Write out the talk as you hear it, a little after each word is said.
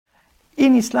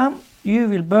In Islam, you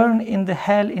will burn in the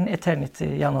hell in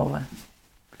eternity, Janova,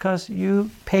 because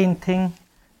you painting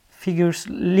figures,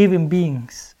 living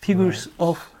beings, figures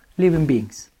of living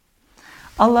beings.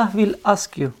 Allah will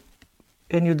ask you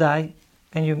when you die,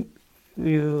 when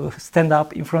you stand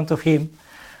up in front of Him.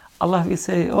 Allah will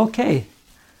say, okay,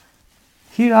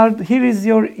 here is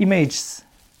your images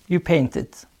you painted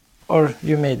or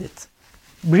you made it.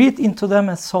 Breathe into them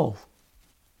a soul.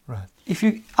 Right.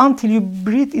 Until you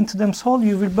breathe into them soul,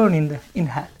 you will burn in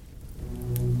hell.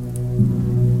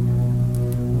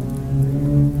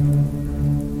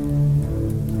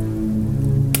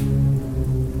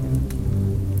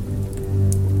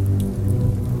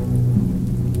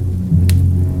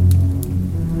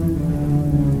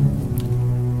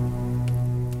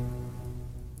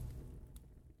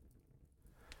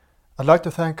 I'd like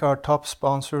to thank our top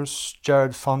sponsors,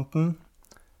 Jared Fonten,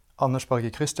 Anders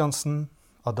Berge Christiansen,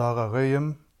 Adara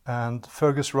Røyem, and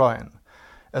Fergus Ryan,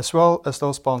 as well as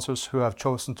those sponsors who have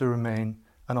chosen to remain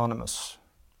anonymous.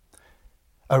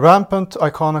 A rampant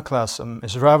iconoclasm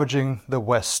is ravaging the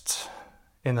West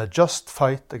in a just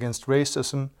fight against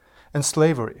racism and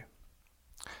slavery.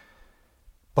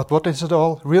 But what is it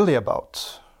all really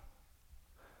about?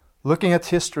 Looking at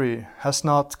history, has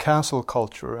not cancel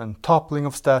culture and toppling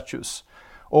of statues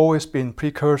always been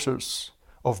precursors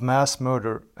of mass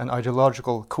murder and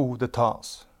ideological coups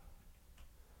d'etats?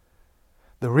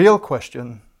 The real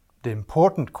question, the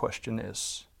important question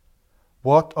is,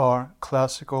 what are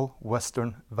classical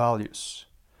Western values,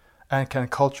 and can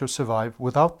culture survive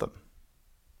without them?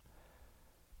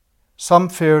 Some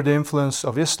fear the influence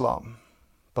of Islam,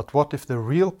 but what if the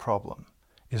real problem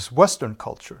is Western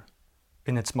culture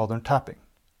in its modern tapping?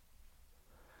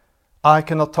 I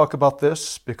cannot talk about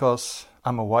this because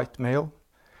I'm a white male,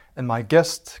 and my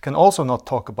guest can also not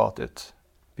talk about it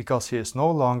because he is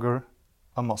no longer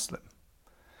a Muslim.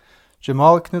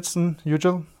 Cemal Knudsen,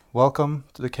 Yucel, welcome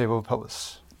to the Cave of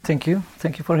Pellis. Thank you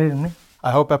for having me.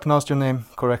 I hope I pronounced your name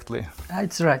correctly.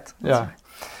 It's right. Yeah.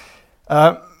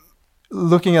 Right.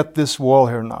 Looking at this wall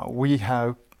here now, we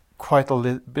have quite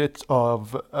a bit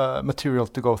of material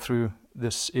to go through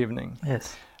this evening.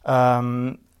 Yes.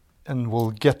 And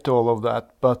we'll get to all of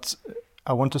that, but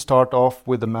I want to start off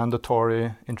with the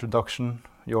mandatory introduction,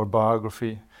 your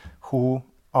biography. Who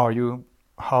are you?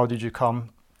 How did you come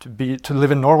to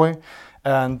live in Norway?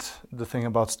 And the thing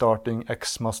about starting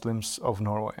Ex-Muslims of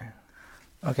Norway.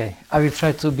 Okay, I will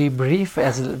try to be brief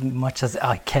as much as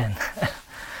I can.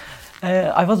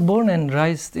 I was born and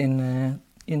raised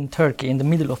in Turkey, in the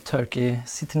middle of Turkey.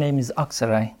 City name is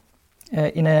Aksaray,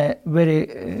 in a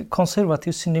very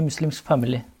conservative Sunni Muslims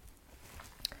family.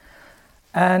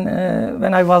 And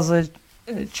when I was a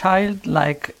child,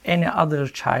 like any other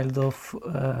child of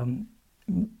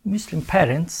Muslim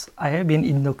parents, I have been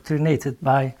indoctrinated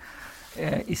by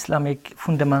Islamic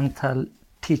fundamental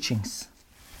teachings.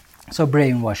 So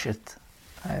brainwashed,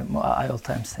 I all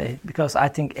time say, because I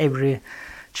think every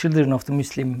children of the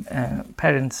Muslim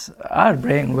parents are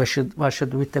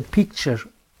brainwashed with a picture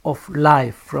of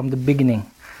life from the beginning.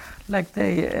 Like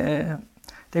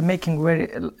they're making very,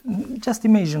 just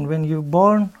imagine when you're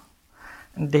born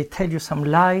and they tell you some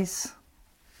lies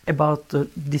about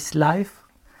this life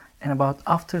and about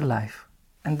afterlife,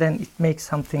 and then it makes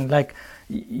something like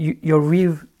your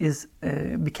view is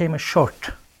became a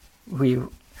short view.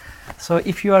 So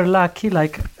if you are lucky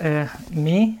like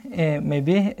me,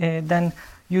 maybe, then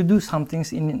you do some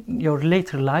things in your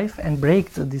later life and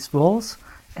break these walls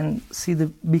and see the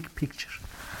big picture.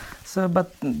 So,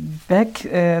 but back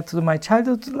to my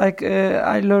childhood, like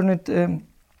I learned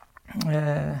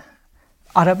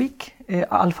Arabic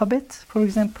alphabet, for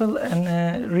example,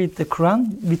 and read the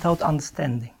Quran without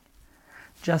understanding,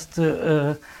 just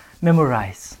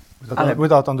memorize.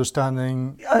 Without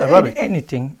understanding Arabic?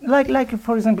 Anything. Like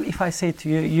for example, if I say to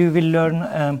you, you will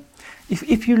learn,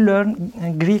 if you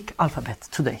learn Greek alphabet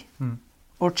today,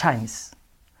 or Chinese,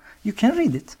 you can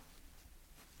read it.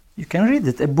 You can read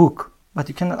it, a book, but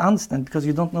you cannot understand because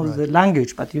you don't know the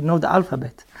language, but you know the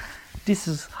alphabet. This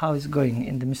is how it's going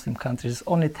in the Muslim countries.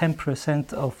 Only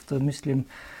 10% of the Muslim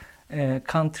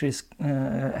countries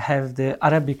have the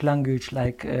Arabic language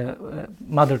like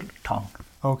mother tongue.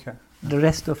 Okay. The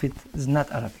rest of it is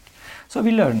not Arabic. So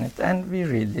we learn it and we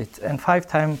read it, and 5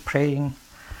 times praying,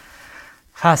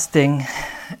 fasting,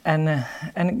 and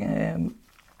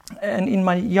in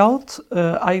my youth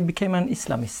I became an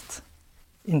Islamist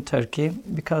in Turkey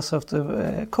because of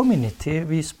the community.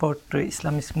 We support the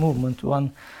Islamic movement,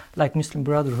 one like Muslim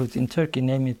Brotherhood in Turkey,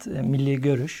 name it Milli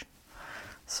Görüş.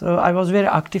 So I was very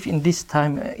active in this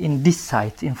time in this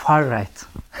side, in far right,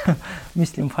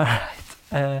 Muslim far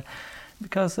right,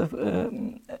 because of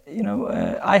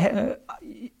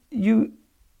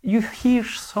you hear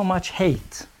so much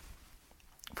hate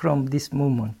from this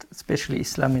movement, especially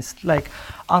Islamists, like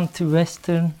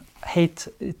anti-Western hate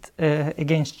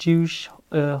against Jewish,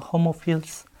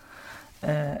 homophiles,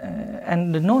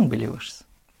 and the non-believers.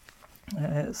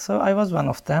 So I was one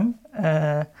of them,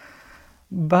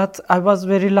 but I was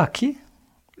very lucky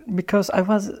because I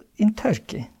was in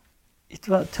Turkey.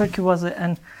 Turkey was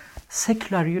a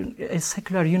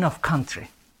secular enough country.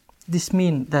 This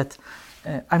means that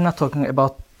I'm not talking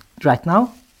about right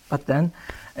now, but then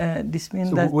this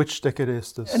means that. Which decade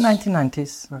is this?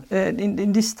 1990s. Right.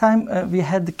 In this time, we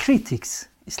had the critics,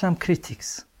 Islam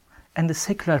critics, and the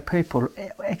secular people,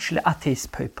 actually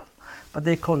atheist people, but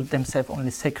they called themselves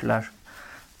only secular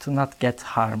to not get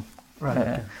harm.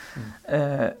 Right.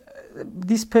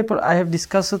 These people I have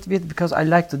discussed it with because I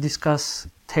like to discuss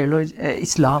theology,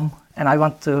 Islam, and I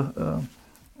want to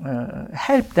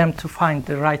help them to find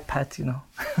the right path,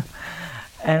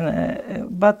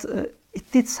 but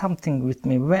it did something with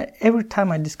me. Every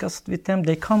time I discussed with them,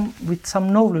 they come with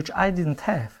some knowledge I didn't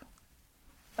have.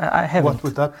 I haven't. What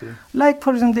would that be? Like,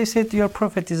 for example, they said your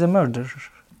prophet is a murderer.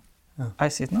 Yeah. I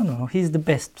said, no, he's the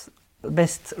best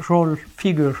role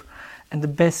figure and the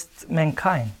best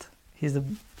mankind.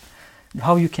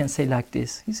 How you can say like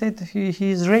this? He said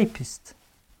he is rapist.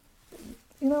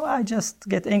 I just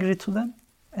get angry to them,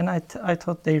 and I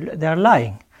thought they are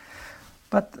lying.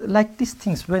 But like these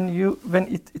things, when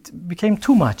it became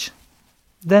too much,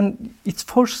 then it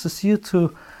forces you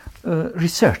to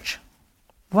research.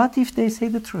 What if they say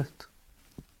the truth?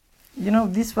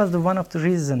 This was one of the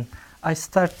reasons I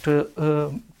started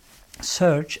to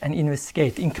search and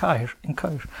investigate, inquire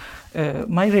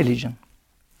my religion.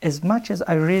 As much as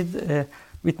I read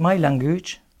with my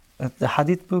language, the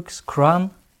Hadith books,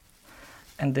 Quran,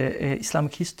 and the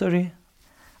Islamic history,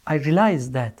 I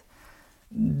realized that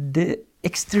the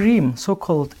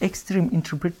so-called extreme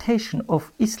interpretation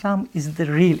of Islam is the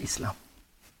real Islam,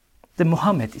 the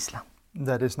Muhammad Islam.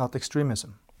 That is not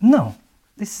extremism. No,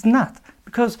 this is not.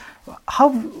 Because how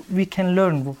we can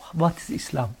learn what is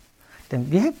Islam? Then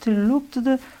we have to look to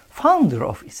the founder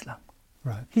of Islam,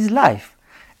 right, his life.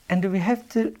 And we have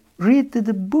to read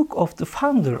the book of the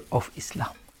founder of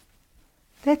Islam.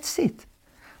 That's it.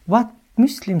 What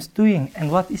Muslims doing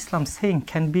and what Islam saying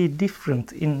can be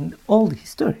different in all the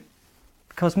history.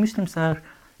 Because Muslims are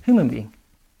human beings.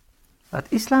 But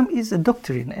Islam is a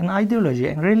doctrine, an ideology,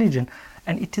 and religion,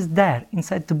 and it is there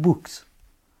inside the books.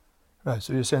 Right,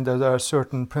 so you're saying that there are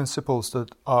certain principles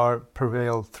that are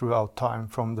prevailed throughout time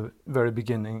from the very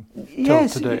beginning till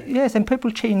today. Yes, and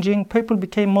people changing, people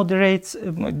became moderates.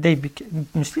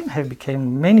 Muslims have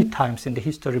become many times in the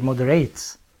history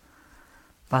moderates.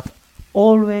 But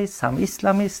always some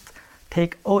Islamists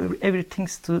take everything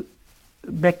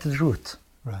back to the root.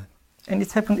 Right. And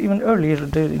it happened even earlier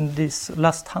in this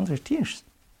last 100 years.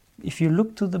 If you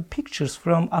look to the pictures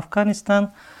from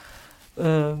Afghanistan,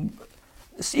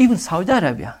 even Saudi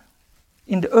Arabia,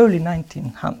 in the early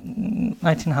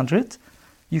 1900s,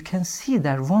 you can see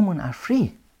that women are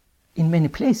free in many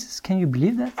places. Can you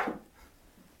believe that?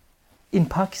 In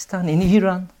Pakistan, in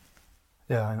Iran.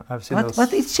 Yeah, I've seen those.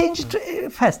 But it changed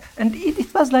fast. And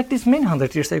it was like this many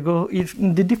hundred years ago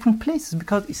in the different places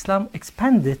because Islam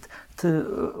expanded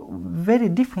to very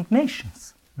different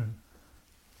nations.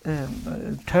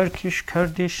 Turkish,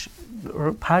 Kurdish,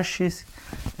 Parsis,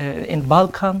 in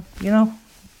Balkan,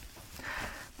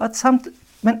 But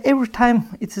every time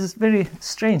it is very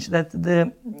strange that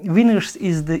the winners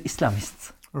is the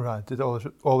Islamists. Right, it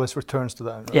always returns to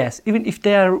that. Right? Yes, even if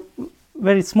they are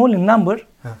very small in number,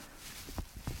 yeah.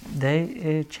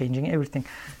 They changing everything.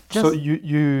 So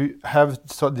you have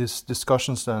these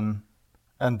discussions then,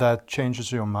 and that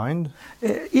changes your mind?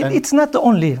 It's not the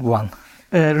only one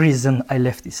reason I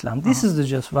left Islam. This is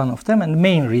just one of them, and the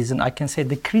main reason I can say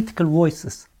the critical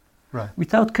voices. Right.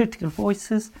 Without critical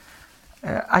voices,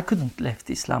 I couldn't left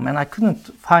Islam, and I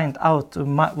couldn't find out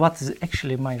what is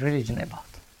actually my religion about.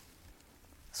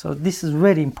 So this is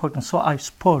very important. So I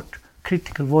support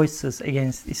critical voices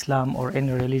against Islam or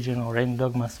any religion or any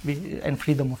dogmas and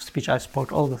freedom of speech. I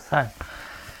support all the time.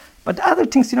 But other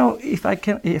things, if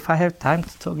I have time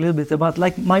to talk a little bit about,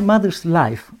 like my mother's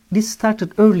life. This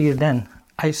started earlier than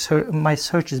my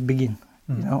searches begin,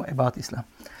 about Islam.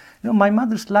 My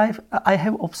mother's life. I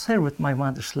have observed my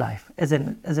mother's life as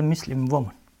a Muslim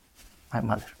woman, my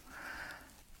mother,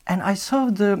 and I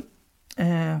saw the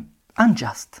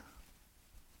unjust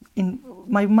in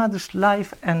my mother's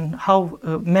life and how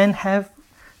men have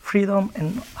freedom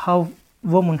and how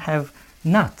women have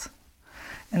not.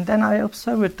 And then I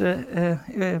observed,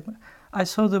 I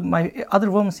saw my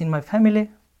other women in my family,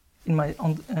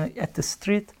 at the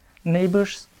street,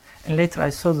 neighbors, and later I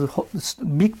saw this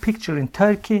big picture in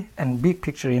Turkey and big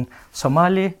picture in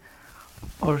Somalia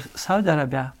or Saudi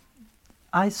Arabia.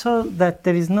 I saw that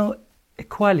there is no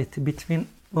equality between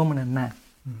woman and man.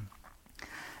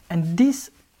 And this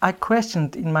I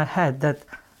questioned in my head, that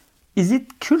is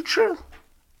it cultural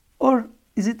or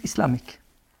is it Islamic?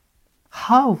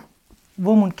 How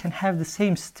women can have the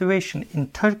same situation in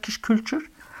Turkish culture,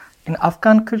 in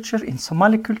Afghan culture, in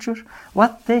Somali culture,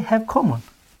 what they have common?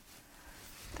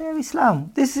 They have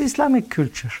Islam. This is Islamic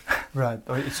culture. Right.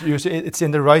 Or it's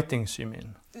in the writings, you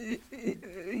mean?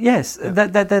 Yes,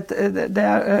 that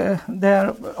they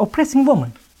are oppressing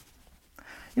women.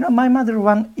 You know, my mother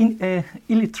was an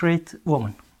illiterate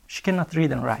woman. She cannot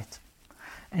read and write.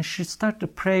 And she started to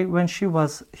pray when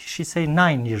she say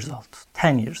 9 years old,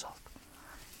 10 years old.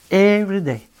 Every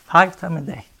day, 5 times a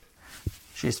day.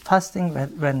 She's fasting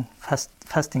when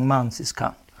fasting months is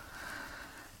come.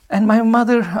 And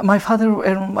my father was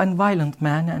a violent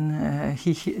man, and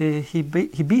he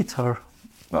beat her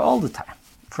all the time.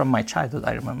 From my childhood,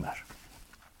 I remember.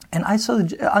 And I saw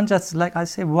the unjust, like I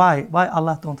say, why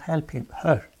Allah don't help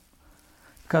her?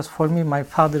 Because for me, my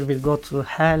father will go to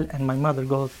hell and my mother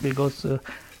will go to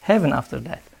heaven after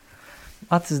that.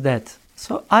 What is that?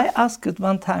 So I asked it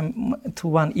one time to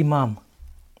one imam,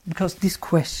 because this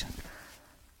question,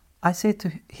 I said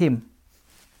to him,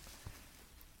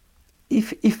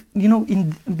 if you know,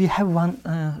 we have one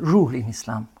rule in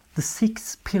Islam. The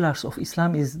 6 pillars of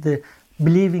Islam is the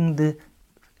believing the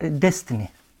destiny.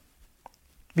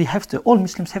 All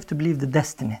Muslims have to believe the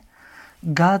destiny.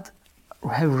 God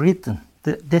have written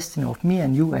the destiny of me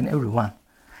and you and everyone.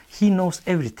 He knows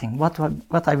everything. What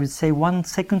I will say 1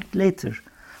 second later,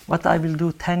 what I will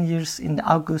do 10 years in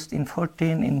August, in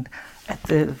 14, at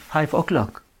 5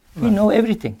 o'clock. Right. He knows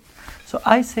everything. So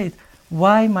I said,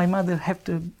 why my mother have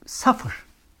to suffer?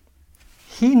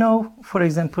 He know, for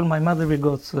example, my mother will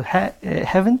go to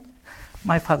heaven,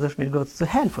 my father will go to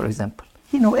hell, for example.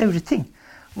 He know everything.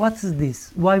 What is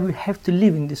this? Why we have to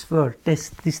live in this world, this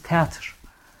theater?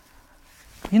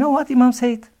 You know what Imam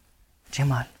said?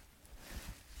 Cemal,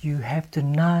 you have to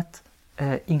not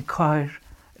inquire,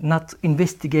 not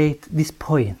investigate this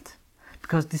point,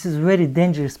 because this is a very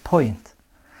dangerous point.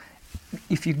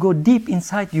 If you go deep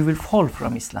inside, you will fall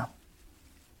from Islam.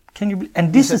 Can you?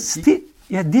 And this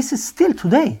is still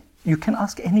today. You can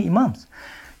ask any imams.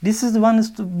 This is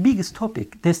the biggest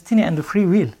topic, destiny and the free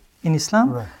will in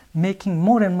Islam, right. Making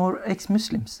more and more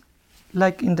ex-Muslims.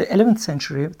 Like in the 11th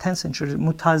century, 10th century,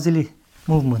 Mutazili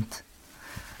movement.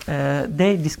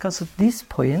 They discussed this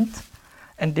point,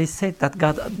 and they said that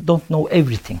God don't know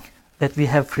everything, that we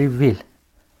have free will.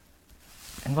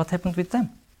 And what happened with them?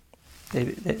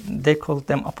 They called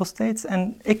them apostates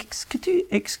and executed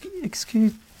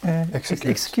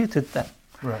them.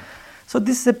 Right. So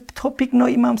this is a topic no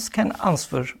imams can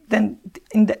answer. Then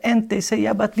in the end they say,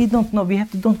 yeah, but we don't know.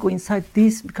 Don't go inside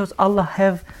this, because Allah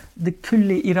have the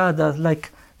kulli irada,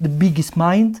 like the biggest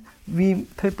mind. We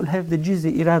people have the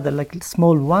juz'i irada, like the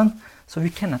small one. So we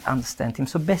cannot understand him.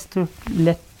 So best to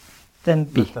let them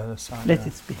be. Let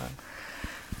it be. Right.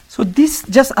 So this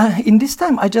just in this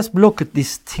time I just blocked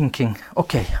this thinking.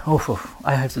 Okay,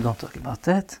 I have to don't talk about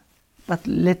that. But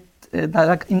let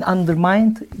like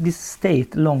undermined this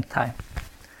state long time.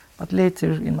 But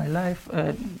later in my life,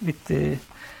 with the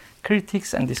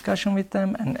critics and discussion with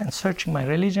them and searching my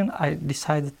religion, I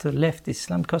decided to left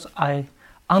Islam, because I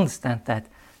understand that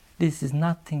this is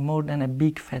nothing more than a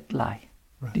big fat lie,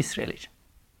 right. This religion.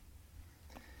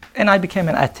 And I became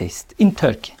an atheist in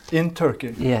Turkey. In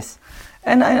Turkey? Yes.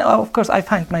 And of course I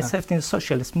find myself in the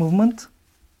socialist movement.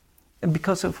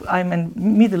 Because I'm a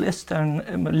Middle Eastern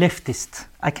leftist,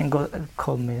 I can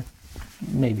call me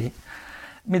maybe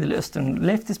Middle Eastern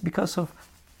leftist, because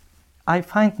I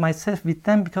find myself with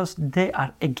them because they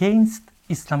are against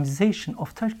Islamization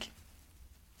of Turkey.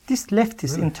 These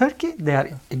leftists in Turkey, they are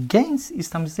against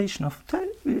Islamization of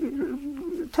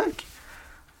Turkey.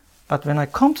 But when I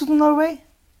come to Norway,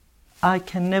 I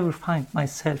can never find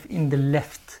myself in the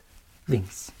left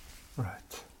wings.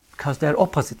 Right. Because they are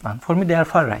opposite one. For me, they are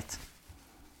far right.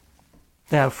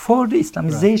 They are for the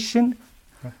Islamization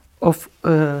of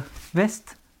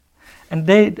West, and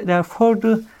they are for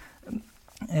the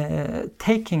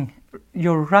taking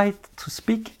your right to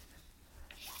speak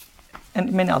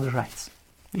and many other rights.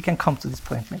 We can come to this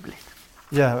point maybe later.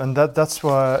 Yeah, and that's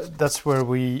where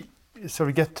we sort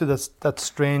of get to that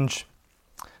strange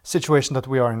situation that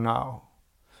we are in now.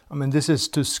 I mean, this is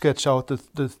to sketch out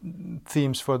the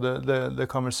themes for the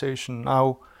conversation.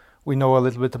 Now we know a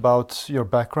little bit about your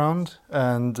background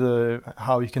and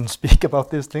how you can speak about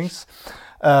these things.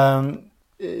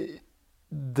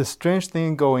 the strange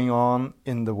thing going on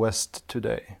in the West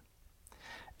today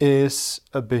is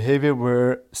a behavior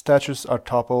where statues are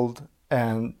toppled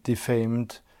and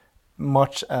defamed,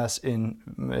 much as in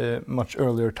much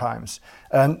earlier times.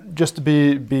 And just to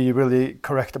be really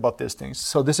correct about these things.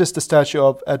 So this is the statue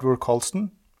of Edward Colston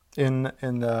in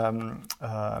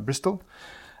Bristol.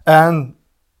 And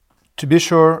to be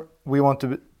sure, we want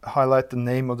to highlight the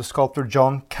name of the sculptor.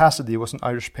 John Cassidy was an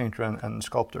Irish painter and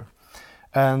sculptor.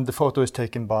 And the photo is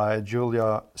taken by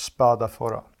Julia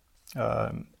Spadafora.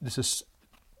 This is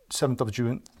 7th of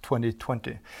June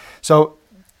 2020. So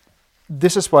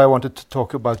this is why I wanted to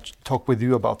talk with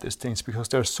you about these things, because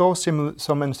there are so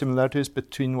many similarities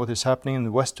between what is happening in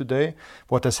the West today,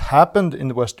 what has happened in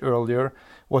the West earlier,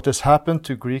 what has happened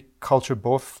to Greek culture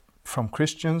both from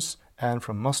Christians and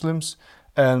from Muslims,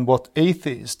 and what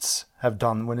atheists have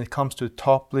done when it comes to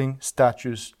toppling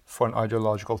statues for an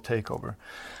ideological takeover.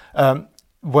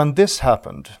 When this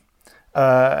happened,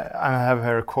 I have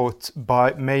here a quote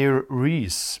by Mayor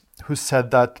Rees, who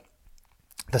said that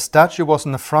the statue was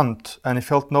an affront and he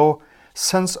felt no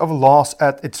sense of loss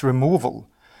at its removal,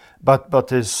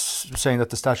 but is saying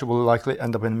that the statue will likely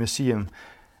end up in a museum.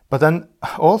 But then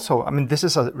also, I mean, this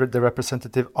is the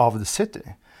representative of the city.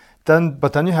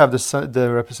 But then you have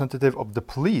the representative of the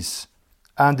police,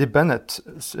 Andy Bennett,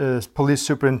 police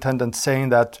superintendent, saying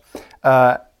that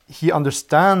he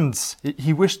understands.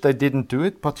 He wished they didn't do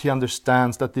it, but he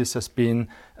understands that this has been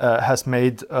that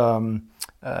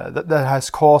has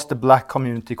caused the black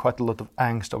community quite a lot of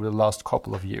angst over the last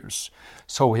couple of years.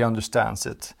 So he understands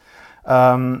it,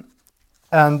 and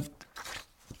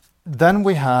then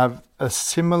we have a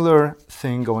similar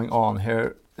thing going on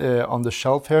here on the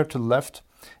shelf here to the left.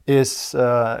 It's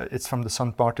from the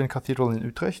St. Martin Cathedral in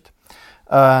Utrecht,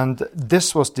 and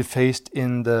this was defaced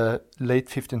in the late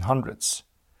 1500s.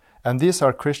 And these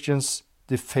are Christians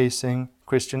defacing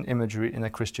Christian imagery in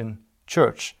a Christian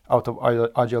church out of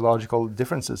ideological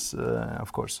differences,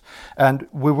 of course. And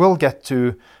we will get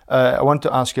to, I want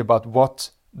to ask you about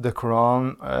what the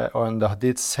Quran and the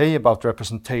Hadith say about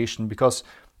representation, because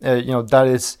that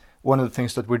is one of the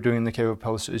things that we're doing in the Cave of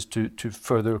Pelus is to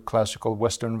further classical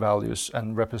Western values,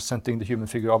 and representing the human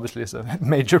figure obviously is a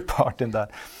major part in that.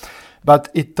 But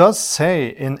it does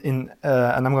say and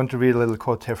I'm going to read a little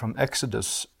quote here from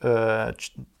Exodus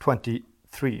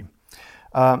 23.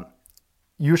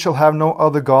 You shall have no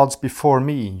other gods before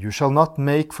me. You shall not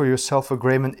make for yourself a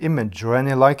graven image or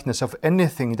any likeness of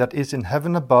anything that is in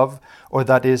heaven above, or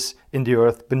that is in the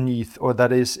earth beneath, or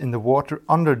that is in the water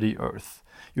under the earth.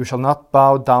 You shall not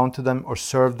bow down to them or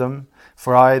serve them,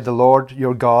 for I, the Lord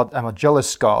your God, am a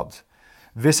jealous God,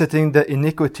 visiting the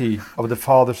iniquity of the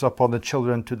fathers upon the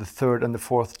children to the third and the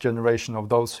fourth generation of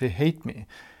those who hate me,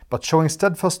 but showing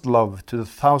steadfast love to the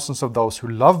thousands of those who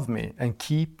love me and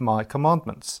keep my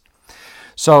commandments.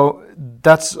 So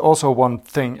that's also one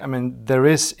thing. I mean, there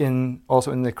is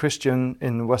also in the Christian,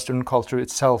 in Western culture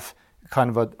itself, kind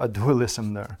of a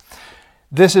dualism there.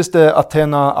 This is the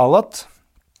Athena Alat,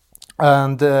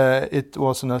 and it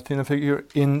was an Athena figure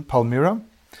in Palmyra.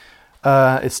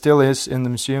 It still is in the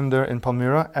museum there in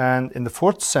Palmyra, and in the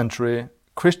 4th century,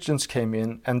 Christians came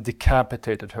in and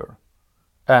decapitated her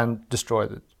and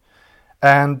destroyed it.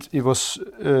 And it was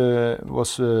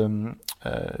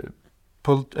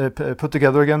put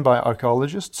together again by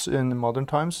archaeologists in modern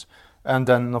times, and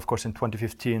then, of course, in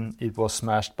 2015, it was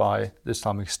smashed by the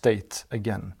Islamic State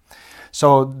again.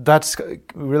 So that's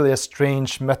really a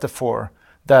strange metaphor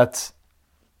that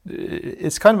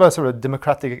it's kind of a sort of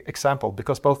democratic example,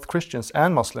 because both Christians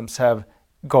and Muslims have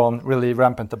gone really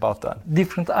rampant about that.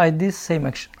 Different ideas, same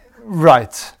action.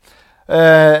 Right.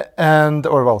 Same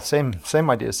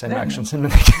ideas, same actions.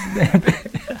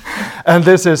 And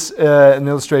this is an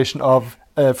illustration of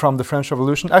from the French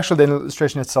Revolution. Actually, the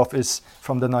illustration itself is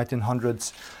from the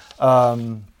 1900s,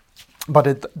 but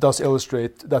it does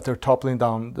illustrate that they're toppling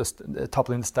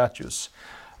the statues.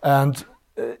 And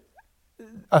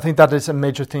I think that is a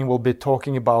major thing we'll be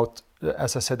talking about,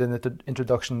 as I said in the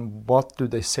introduction. What do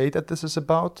they say that this is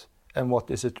about, and what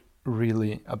is it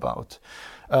really about?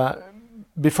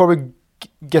 Before we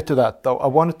get to that, though, I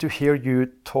wanted to hear you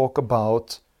talk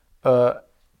about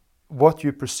what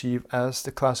you perceive as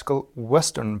the classical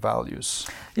Western values.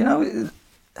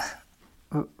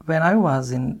 When I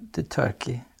was in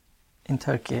Turkey,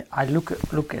 I look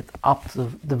at up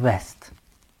to the West.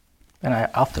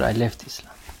 After I left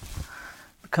Islam,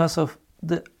 because of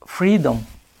the freedom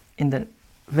in the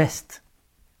West.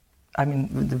 I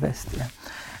mean, the West. Yeah.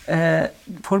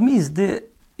 For me, is the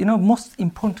most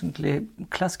importantly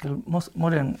classical, most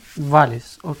modern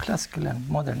values, or classical and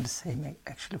modern the same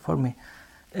actually for me.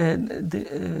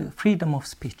 the freedom of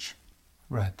speech.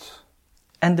 Right.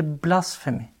 And the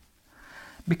blasphemy.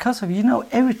 Because of,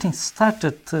 everything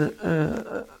started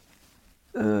to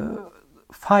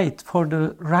fight for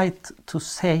the right to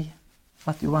say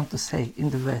what you want to say in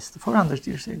the West 400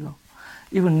 years ago.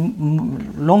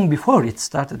 Even long before it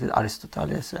started with Aristotle,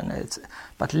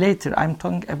 but later I'm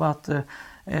talking about the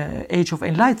Age of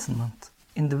Enlightenment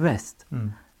in the West.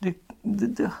 Mm.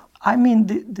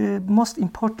 The most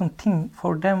important thing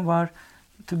for them was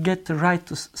to get the right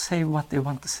to say what they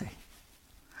want to say.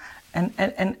 And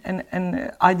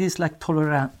ideas like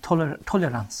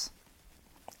tolerance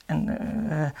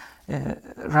and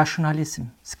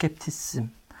rationalism,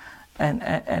 skepticism,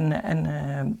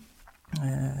 and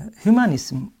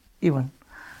humanism even,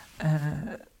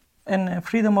 and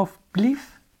freedom of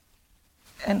belief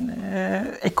and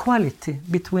equality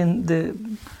between the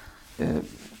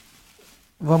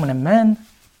woman and man,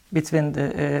 between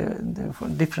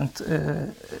the different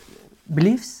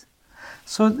beliefs.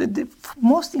 So the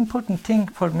most important thing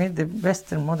for me, the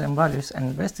Western modern values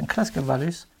and Western classical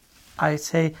values, I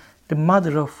say the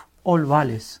mother of all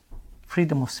values,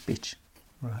 freedom of speech.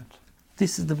 Right.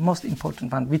 This is the most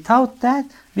important one. Without that,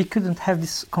 we couldn't have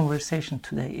this conversation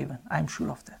today even. I'm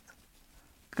sure of that.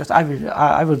 Because I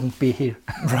wouldn't be here.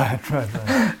 Right.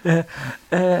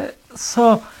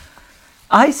 So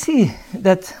I see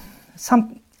that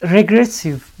some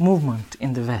regressive movement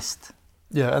in the West.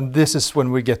 Yeah, and this is when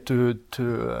we get to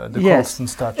the Yes. constant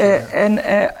statue. And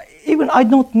even I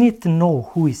don't need to know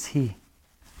who is he.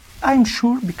 I'm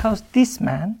sure because this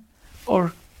man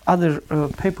or other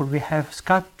people we have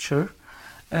sculpture,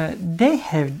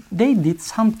 they did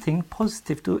something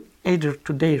positive to either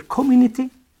to their community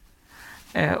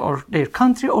or their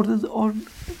country or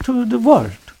to the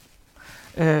world.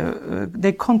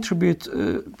 They contribute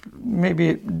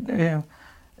maybe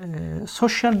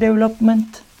social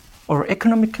development or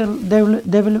economical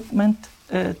development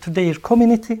to their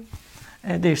community,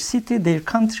 their city, their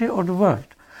country, or the world.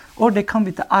 Or they come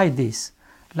with the ideas,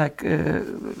 like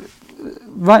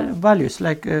values,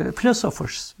 like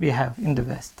philosophers we have in the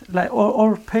West, like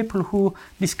or people who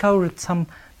discovered some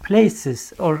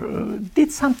places or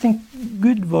did something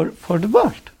good for the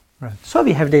world. Right. So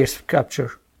we have their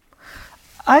sculpture.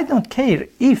 I don't care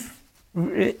if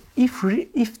they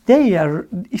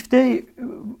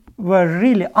were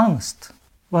really honest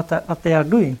what they are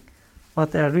doing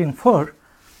for,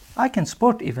 I can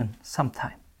support even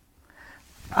sometime.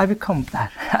 I will come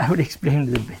that. I will explain a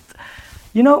little bit.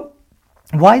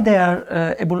 Why they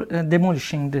are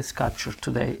demolishing the sculpture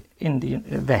today in the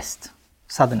West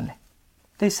suddenly?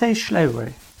 They say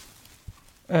slavery.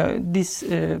 These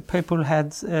people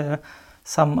had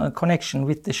some connection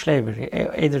with the slavery,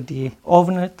 either the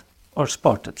owned or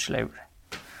sported slavery.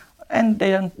 And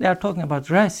they are talking about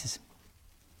racism.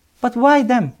 But why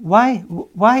them?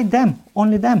 Why them?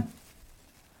 Only them?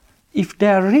 If they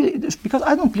are really, because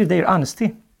I don't believe their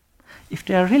honesty. If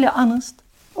they are really honest,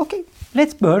 okay,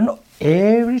 let's burn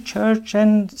every church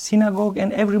and synagogue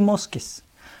and every mosques.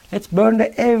 Let's burn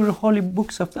every holy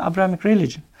books of the Abrahamic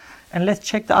religion. And let's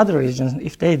check the other religions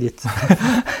if they did.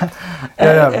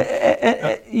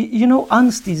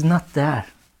 Honesty is not there.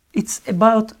 It's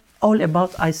all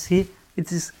about, I see,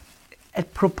 it is a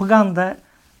propaganda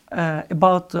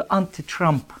about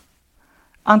anti-Trump.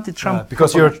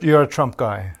 Because you're a Trump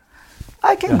guy.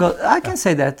 I can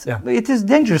say that. Yeah. It is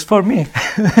dangerous for me.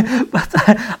 But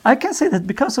I can say that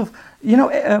because of,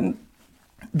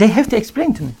 they have to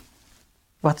explain to me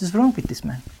what is wrong with this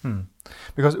man.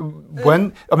 Because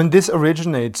this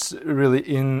originates really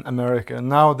in America.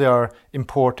 Now they are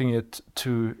importing it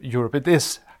to Europe.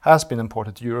 Has been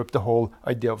imported to Europe, the whole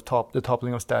idea of the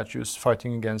toppling of statues,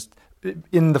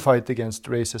 in the fight against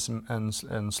racism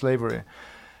and slavery.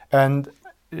 And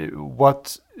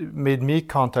what made me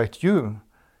contact you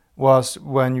was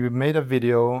when you made a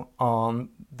video on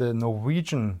the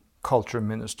Norwegian culture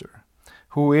minister,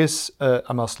 who is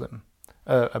a Muslim,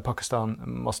 a Pakistan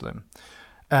Muslim.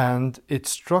 And it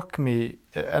struck me,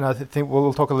 and I think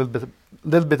we'll talk a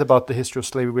little bit about the history of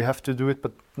slavery. We have to do it,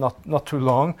 but not too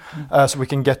long, so we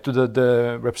can get to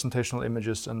the representational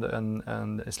images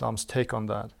and Islam's take on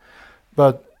that.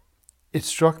 But it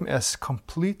struck me as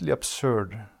completely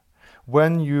absurd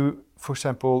when you, for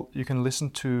example, you can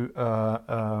listen to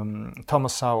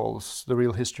Thomas Sowell's The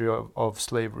Real History of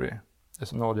Slavery.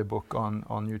 It's an audiobook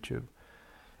on YouTube.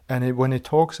 And when he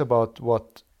talks about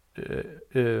what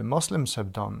Muslims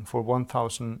have done for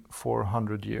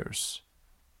 1,400 years,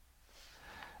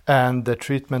 and the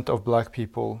treatment of black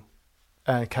people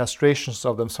and castrations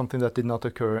of them, something that did not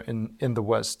occur in the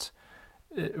West,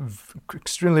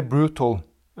 extremely brutal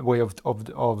way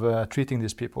of treating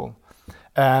these people.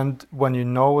 And when you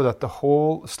know that the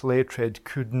whole slave trade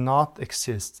could not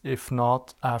exist if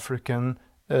not African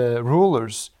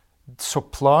rulers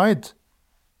supplied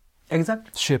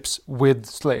Exactly. ships with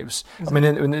slaves. Exactly.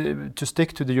 I mean, to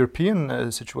stick to the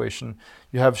European situation,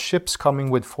 you have ships coming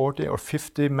with 40 or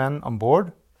 50 men on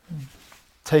board,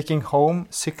 taking home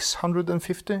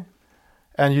 650.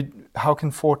 And how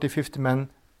can 40, 50 men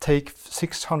take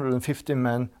 650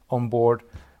 men on board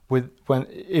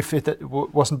if it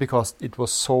wasn't because it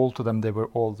was sold to them, they were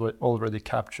already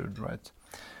captured, right?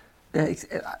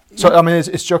 So I mean,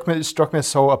 it struck me as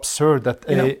so absurd that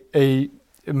a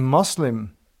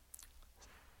Muslim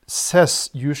says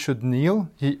you should kneel.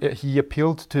 He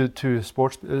appealed to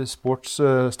sports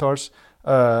stars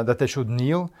that they should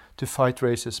kneel to fight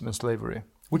racism and slavery,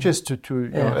 which is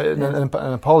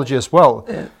an apology as well.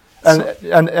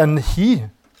 And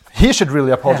he should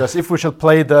really apologize if we should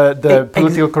play the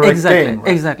political correct game.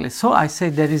 Right? Exactly. So I say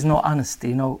there is no honesty.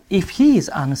 You know, if he is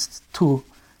honest too,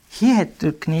 he had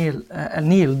to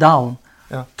kneel down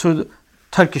to the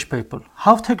Turkish people.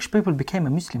 How Turkish people became a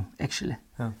Muslim, actually.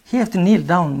 Yeah. He had to kneel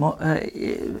down,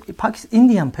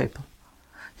 Indian people.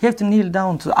 He had to kneel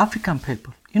down to African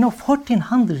people. You know,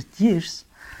 1400 years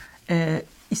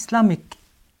Islamic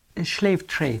slave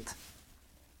trade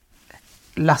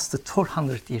lasted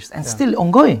 400 years and still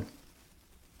ongoing.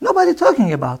 Nobody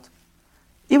talking about.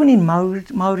 Even in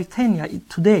Mauritania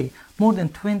today, more than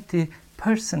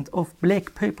 20% of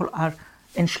black people are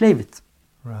enslaved.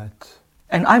 Right.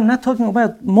 And I'm not talking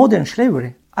about modern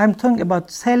slavery. I'm talking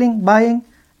about selling, buying,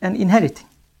 and inheriting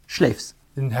slaves.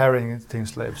 Inheriting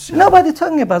slaves. Yeah. Nobody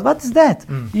talking about what is that?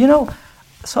 You know,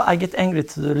 so I get angry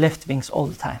to the left wings all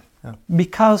the time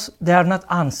because they are not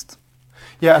honest.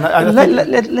 Yeah, and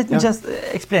let me just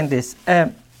explain this.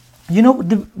 You know,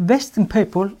 the Western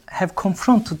people have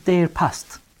confronted their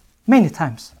past many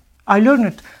times. I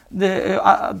learned the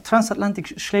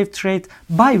transatlantic slave trade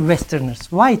by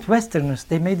Westerners, white Westerners.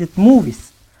 They made it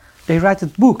movies. They write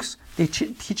it books. They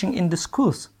teaching in the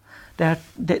schools.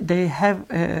 They have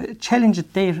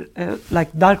challenged their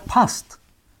like dark past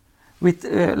with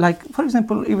like, for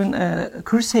example, even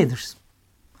crusaders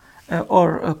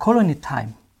or colony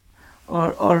time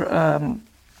or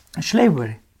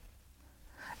slavery.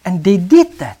 And they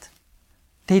did that.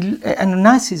 And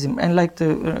Nazism and like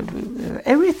the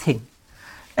everything,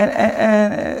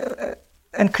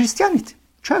 and Christianity,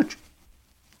 church.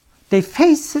 They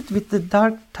faced it with the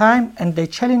dark time and they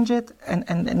challenged it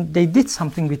and they did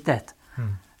something with that.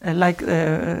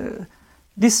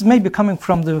 This may be coming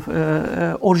from the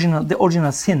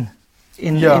original sin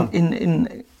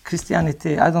in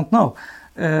Christianity. I don't know,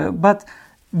 but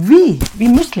we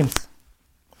Muslims,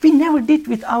 we never did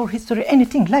with our history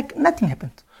anything, like nothing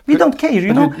happened. We don't care,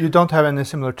 you know. You don't have any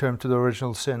similar term to the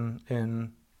original sin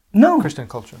in Christian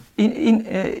culture.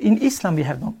 In Islam we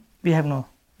have no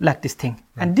like this thing,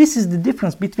 and this is the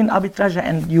difference between Abid Raja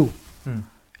and you.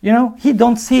 You know, he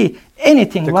don't see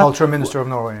anything. The culture minister of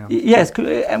Norway. Yes,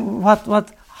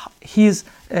 what his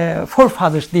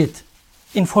forefathers did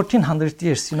in 1400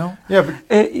 years. You know. Yeah, but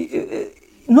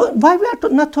why we are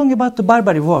not talking about the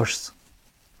barbary wars?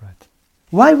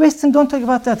 Why Western don't talk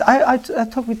about that? I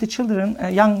talk with the children,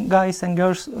 young guys and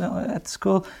girls at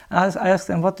school. And I ask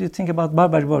them, what do you think about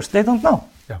barbary wars? They don't know.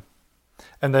 Yeah.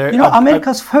 And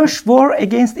America's first war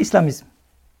against Islamism,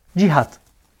 jihad.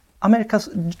 America's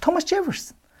Thomas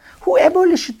Jefferson, who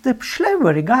abolished the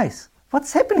slavery, guys.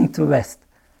 What's happening to West?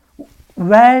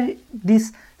 Where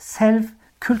this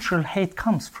self-cultural hate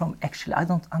comes from, actually, I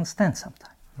don't understand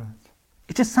sometimes. Right.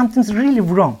 It is something's really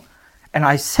wrong. And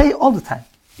I say all the time,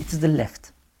 it is the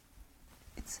left.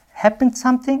 It's happened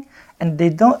something, and they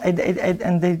don't,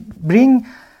 and they bring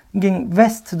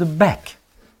West to the back.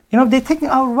 You know, they're taking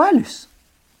our values.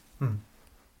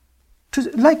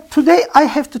 Like today, I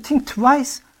have to think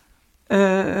twice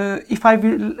if I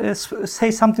will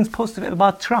say something positive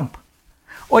about Trump,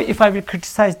 or if I will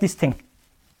criticize this thing.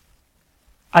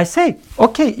 I say,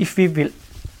 okay, if we will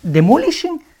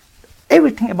demolishing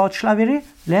everything about slavery,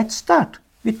 let's start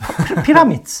with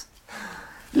pyramids.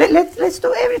 Let's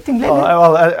do everything.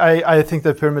 I think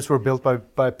the pyramids were built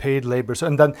by paid laborers,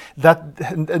 and then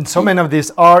and so many of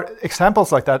these are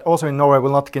examples like that. Also in Norway,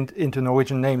 we'll not get into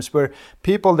Norwegian names, where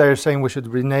people they're saying we should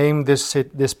rename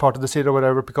this part of the city or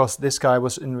whatever because this guy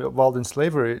was involved in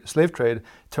slave trade.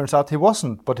 Turns out he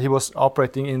wasn't, but he was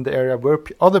operating in the area where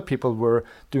other people were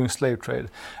doing slave trade.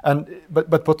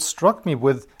 But what struck me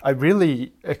I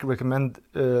really recommend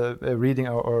reading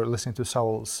or listening to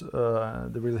Cemal's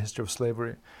The Real History of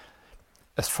Slavery.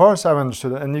 As far as I've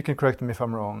understood, and you can correct me if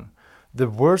I'm wrong, the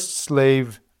worst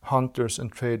slave hunters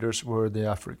and traders were the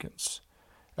Africans.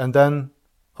 And then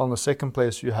on the second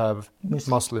place you have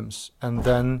Muslims, and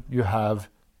then you have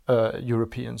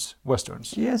Europeans,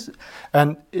 Westerns. Yes.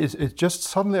 And it just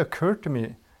suddenly occurred to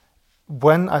me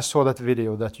when I saw that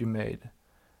video that you made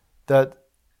that,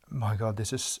 my God,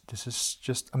 this is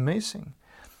just amazing.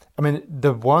 I mean,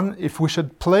 if we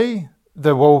should play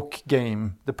the woke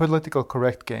game, the political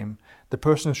correct game, the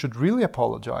person who should really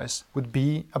apologize would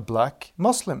be a black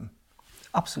Muslim.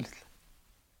 Absolutely.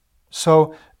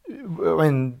 So, I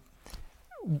mean,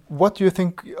 what do you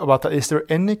think about that? Is there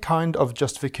any kind of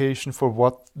justification for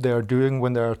what they are doing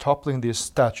when they are toppling these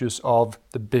statues of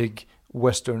the big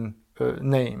Western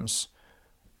names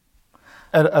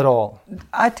at all?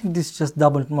 I think this is just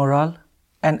double moral,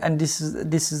 and this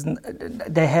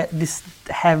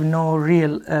have no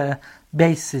real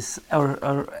basis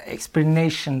or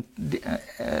explanation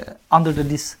under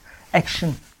this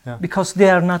action, because they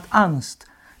are not honest.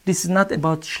 This is not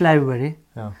about slavery.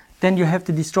 Yeah. Then you have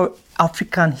to destroy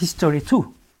African history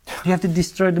too. You have to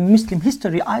destroy the Muslim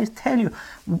history. I tell you,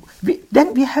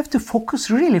 then we have to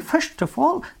focus really, first of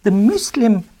all, the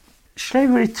Muslim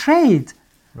slavery trade.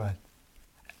 Right.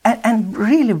 And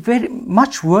really very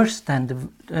much worse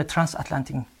than the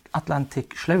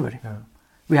transatlantic slavery. Yeah.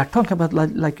 We are talking about,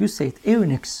 like you said,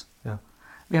 eunuchs. Yeah.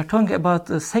 We are talking about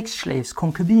sex slaves,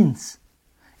 concubines,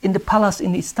 in the palace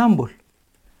in Istanbul.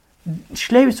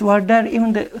 Slaves were there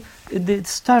even the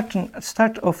start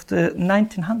of the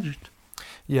 1900s.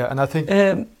 Yeah, and I think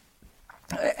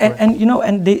and you know,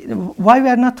 and why we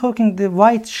are not talking the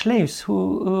white slaves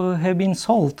who have been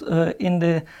sold in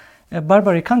the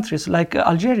barbaric countries like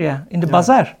Algeria in the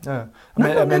bazaar. Yeah,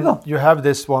 I mean, you have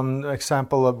this one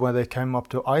example of when they came up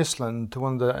to Iceland, to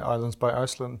one of the islands by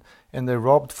Iceland, and they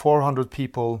robbed 400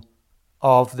 people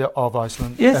of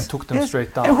Iceland and took them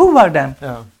straight down. And who were them?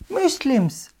 Yeah.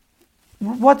 Muslims.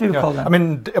 What do you call them?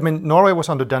 I mean, Norway was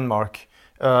under Denmark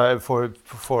for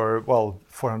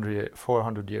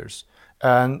 400 years,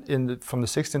 and from the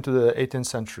 16th to the 18th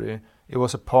century, it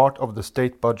was a part of the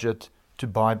state budget to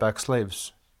buy back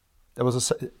slaves. There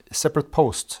was a separate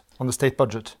post on the state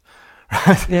budget,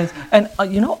 right? Yes, and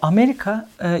you know, America,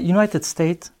 United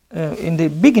States, in the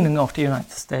beginning of the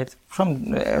United States,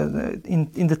 from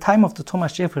in the time of the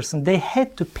Thomas Jefferson, they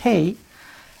had to pay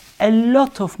a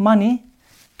lot of money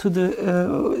to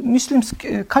the Muslims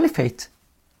caliphate,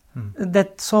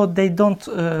 that so they don't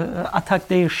attack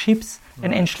their ships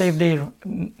and enslave their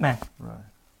men. Right.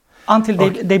 Until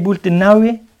they built the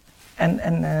Navy and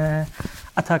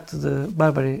attacked the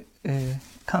barbaric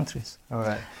countries. All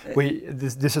right.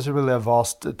 This is really a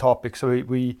vast topic, so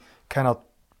we cannot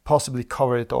possibly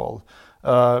cover it all.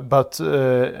 But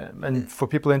and for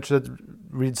people interested,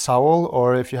 read Cemal,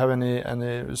 or if you have any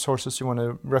sources you want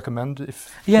to recommend,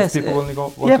 if people want to go.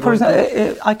 For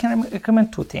example, I can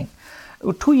recommend two things.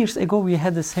 2 years ago, we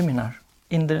had a seminar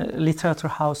in the Literature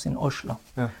House in Oslo.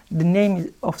 Yeah. The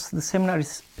name of the seminar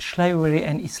is Slavery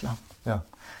and Islam. Yeah.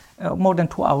 More than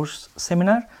 2 hours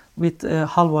seminar with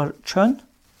Halvard Schön,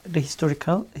 the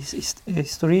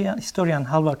historian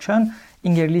Halvard Schön,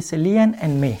 Inger-Lise Lien,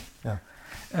 and me. Yeah.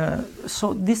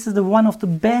 So this is one of the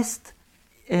best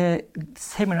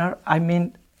seminar. I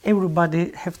mean,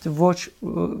 everybody have to watch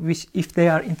if they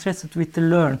are interested to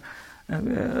learn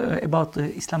about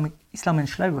Islam and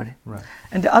slavery. Right.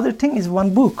 And the other thing is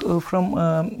one book from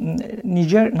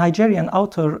Nigerian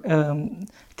author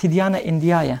Tidiane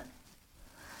Ndiaye.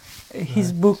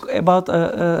 His book about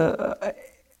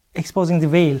exposing the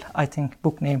veil, I think,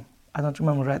 book name. I don't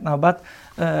remember right now, but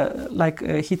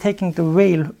he taking the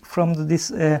veil from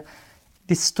this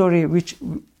story, which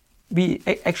we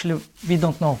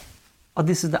don't know.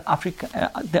 This is the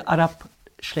Arab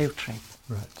slave trade.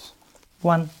 Right.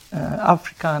 One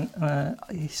African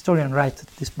historian wrote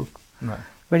this book. Right.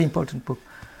 Very important book.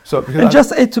 So, and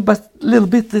just add to but a little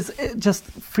bit. Just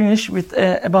finish with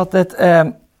about that.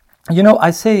 You know,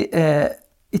 I say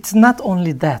it's not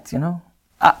only that. You know,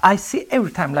 I see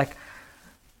every time like.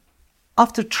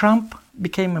 After Trump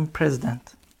became a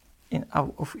president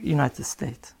of United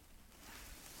States,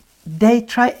 they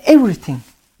try everything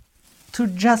to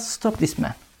just stop this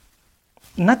man.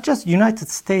 Not just United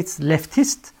States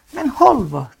leftist, and whole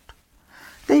world.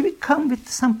 They come with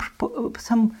some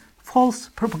false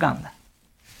propaganda.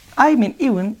 I mean,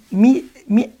 even me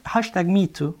hashtag Me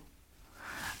Too,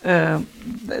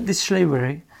 this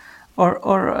slavery,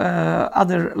 or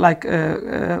other like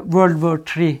World War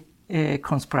III.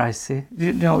 Conspiracy.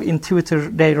 You know, in Twitter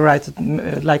they write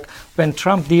like when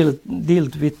Trump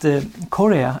dealt with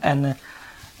Korea and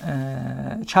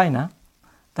China,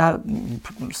 that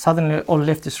suddenly all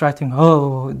leftists writing,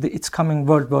 it's coming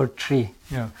World War III.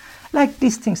 Yeah. like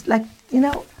these things, like,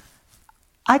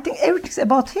 I think everything's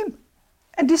about him.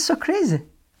 And this is so crazy.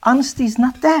 Honesty is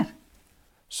not there.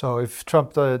 So if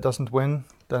Trump doesn't win,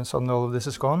 then suddenly all of this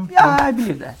is gone? Yeah, I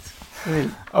believe that.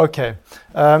 Really. Okay.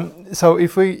 So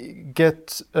if we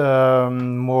get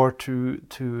more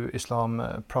to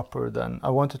Islam proper, then I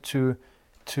wanted to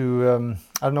I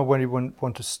don't know when you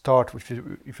want to start,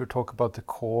 if you talk about the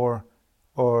core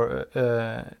or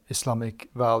Islamic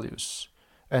values,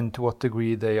 and to what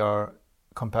degree they are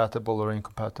compatible or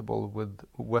incompatible with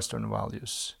Western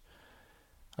values.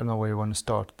 I don't know where you want to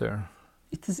start there.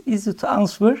 It is easy to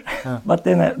answer, but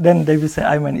then they will say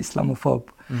I'm an Islamophobe.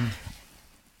 Mm.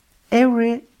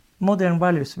 Every modern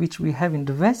values which we have in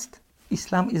the West,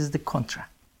 Islam is the contra.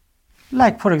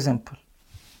 Like, for example,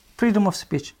 freedom of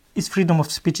speech. Is freedom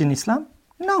of speech in Islam?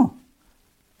 No.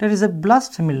 There is a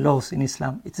blasphemy laws in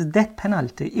Islam. It's a death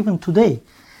penalty. Even today,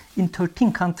 in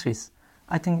 13 countries,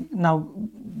 I think now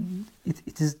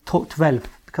it is 12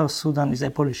 because Sudan is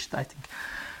abolished, I think.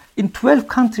 In 12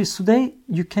 countries today,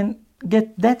 you can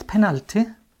get death penalty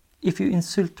if you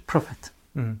insult Prophet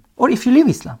or if you leave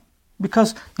Islam.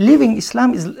 Because leaving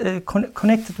Islam is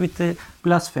connected with the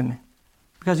blasphemy.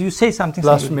 Because you say something.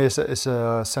 Blasphemy is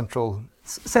a central.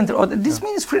 This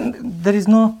means there is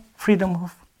no freedom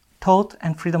of thought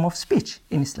and freedom of speech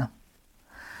in Islam.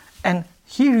 And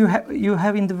here you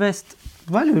have in the West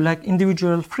value like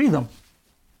individual freedom.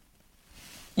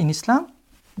 In Islam,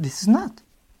 this is not.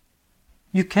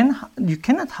 You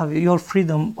cannot have your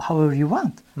freedom however you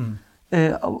want.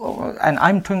 And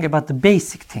I'm talking about the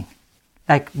basic thing.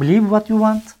 Like believe what you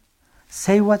want,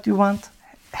 say what you want,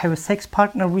 have a sex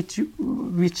partner with you,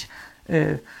 which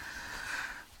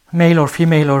male or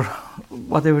female or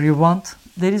whatever you want.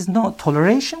 There is no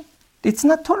toleration. It's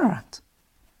not tolerant.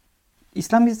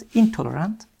 Islam is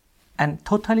intolerant and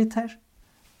totalitarian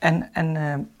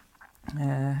and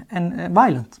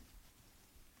violent.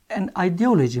 An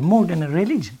ideology more than a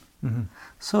religion. Mm-hmm.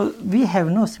 So we have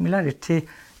no similarity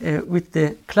with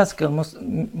the classical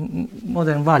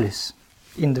modern values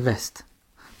in the West.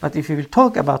 But if you will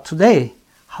talk about today,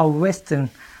 how Western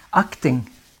acting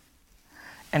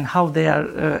and how they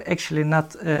are actually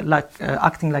not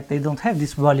acting like they don't have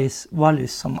these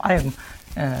values. Some I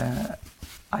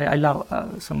love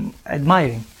some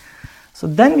admiring. So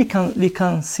then we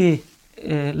can see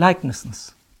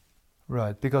likenesses.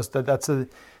 Right, because that's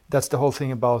the whole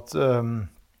thing about.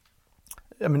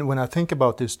 I mean, when I think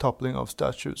about this toppling of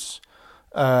statues,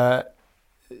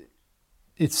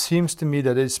 it seems to me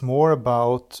that it's more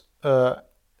about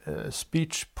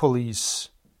speech police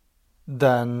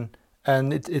than.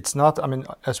 And it's not, I mean,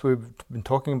 as we've been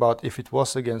talking about, if it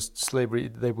was against slavery,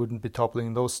 they wouldn't be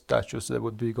toppling those statues. They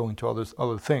would be going to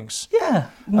other things.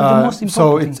 Yeah, the most important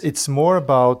so things. it's more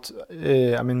about,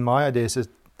 I mean, my idea is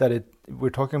that we're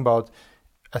talking about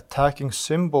attacking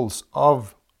symbols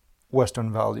of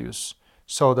Western values,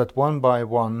 so that one by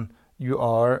one, you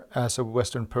are, as a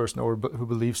Western person or who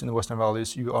believes in the Western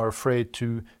values, you are afraid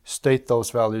to state those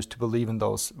values, to believe in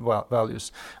those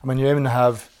values. I mean, you even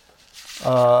have...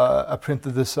 I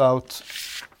printed this out.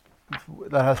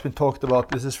 That has been talked about.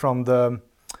 This is from the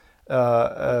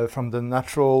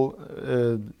natural.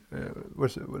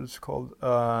 What is it called?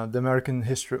 The American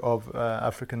history of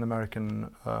African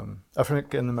American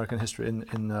history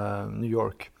in New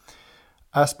York.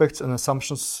 Aspects and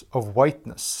assumptions of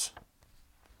whiteness,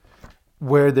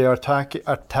 where they are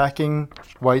attacking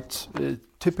white,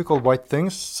 typical white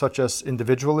things such as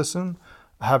individualism,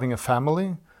 having a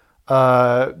family.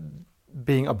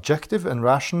 Being objective and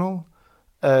rational,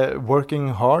 working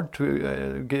hard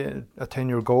to attain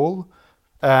your goal,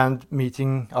 and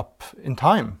meeting up in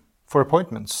time for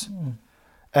appointments.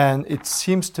 And it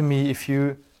seems to me,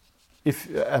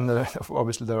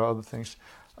 obviously there are other things,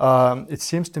 it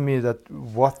seems to me that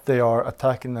what they are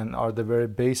attacking then are the very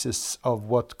basis of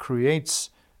what creates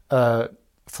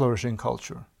flourishing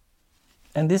culture.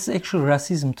 And this is actually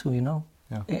racism too, Yeah.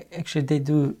 Actually, they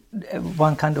do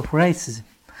one kind of racism.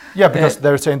 Yeah, because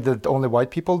they're saying that only white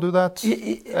people do that.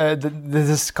 This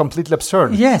is completely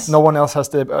absurd. Yes. No one else has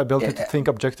the ability to think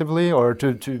objectively or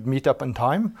to meet up in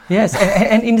time. Yes,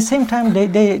 and in the same time,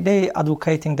 they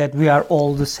advocating that we are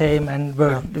all the same and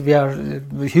we are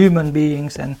human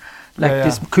beings and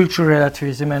this cultural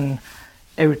relativism and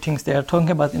everything they are talking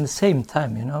about in the same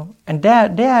time, And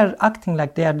they are acting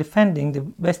like they are defending the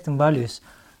Western values,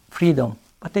 freedom.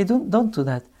 But they don't do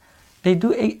that. They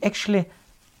do actually.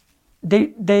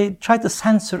 They try to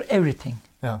censor everything.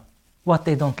 Yeah. What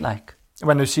they don't like.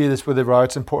 When you see this with the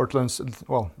riots in Portland,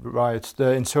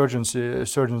 the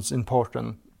insurgents in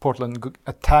Portland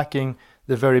attacking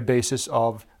the very basis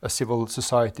of a civil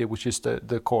society, which is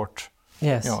the court.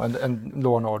 Yes. And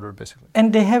law and order, basically.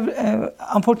 And they have,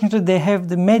 unfortunately, they have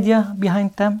the media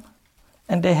behind them,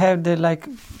 and they have the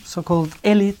so-called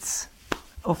elites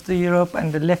of the Europe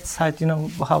and the left side.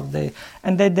 How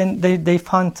they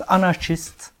found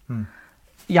anarchists,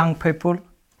 young people,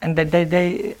 and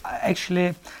they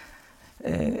actually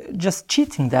just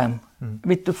cheating them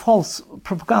with the false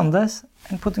propagandas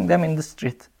and putting them in the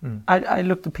street. I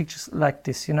looked at pictures like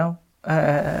this.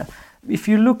 If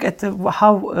you look at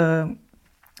how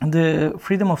the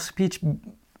freedom of speech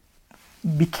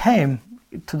became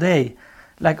today,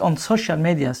 like on social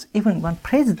medias, even one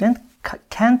president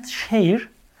can't share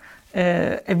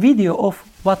a video of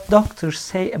what doctors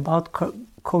say about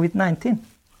COVID-19.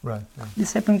 Right. Yeah.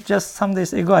 This happened just some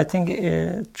days ago. I think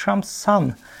Trump's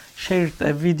son shared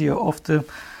a video of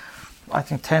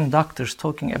 10 doctors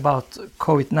talking about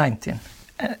COVID-19.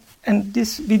 And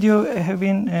this video have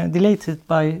been deleted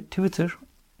by Twitter.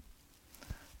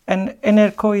 And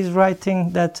NRK is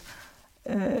writing that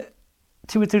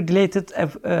Twitter deleted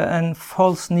and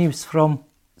false news from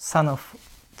son of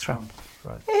Trump.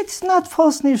 Right. It's not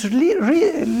false news.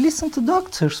 Listen to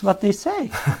doctors, what they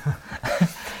say.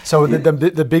 So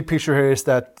the big picture here is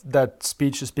that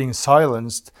speech is being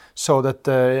silenced, so that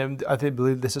I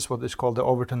believe this is what is called the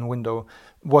Overton window.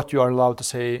 What you are allowed to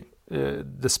say,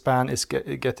 the span is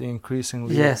getting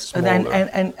increasingly smaller.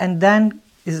 And then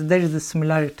there is the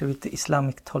similarity with the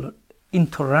Islamic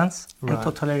intolerance and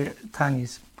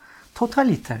totalitarianism.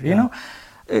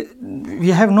 We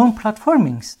have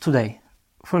non-platformings today.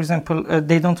 For example,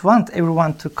 they don't want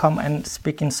everyone to come and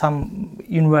speak in some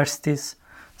universities,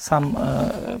 some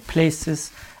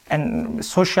places, and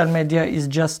social media is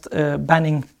just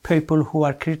banning people who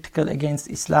are critical against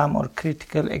Islam or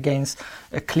critical against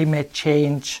climate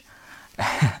change.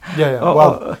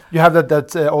 Well, you have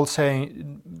that old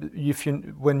saying: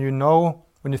 when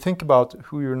you think about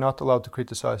who you're not allowed to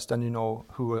criticize, then you know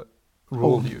who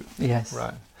ruled you. Yes.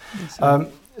 Right.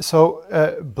 So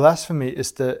blasphemy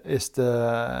is the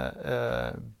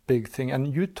big thing,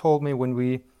 and you told me when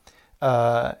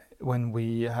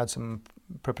we had some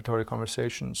preparatory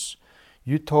conversations,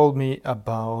 you told me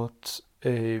about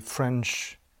a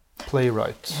French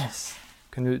playwright. Yes.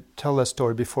 Can you tell that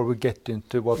story before we get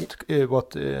into what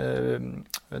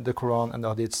the Quran and the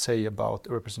Hadith say about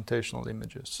representational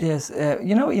images? Yes,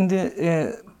 in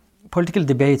the political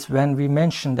debates, when we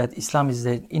mention that Islam is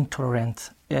an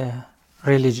intolerant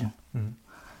religion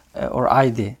or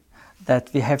idea, that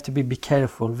we have to be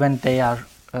careful when they are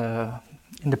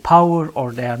in the power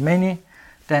or they are many,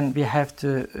 then we have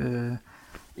to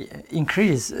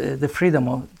increase the freedom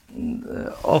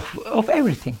of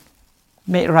everything.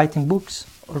 Writing books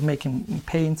or making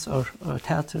paints or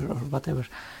theater or whatever.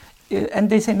 And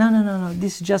they say, no,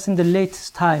 this is just in the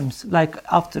latest times, like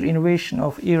after invasion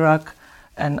of Iraq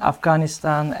and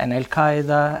Afghanistan and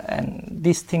Al-Qaeda, and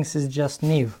these things is just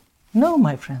new. No,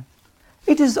 my friend.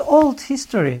 It is old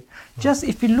history. Just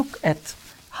if you look at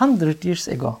 100 years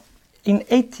ago, in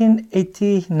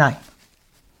 1889,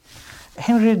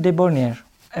 Henry de Bornier,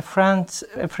 a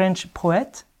French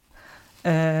poet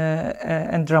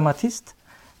and dramatist,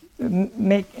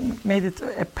 made it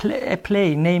a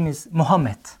play name is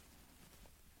Mohammed.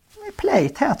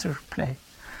 Theater play.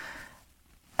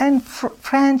 And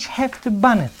French have to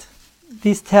ban it,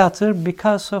 this theater,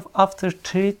 because of after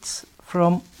threats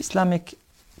from Islamic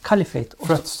Caliphate.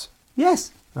 Threats?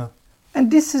 Yes. Oh. And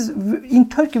this is, in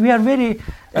Turkey we are very...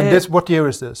 And what year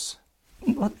is this?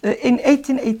 In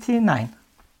 1889.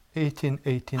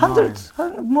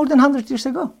 1889. More than 100 years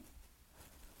ago.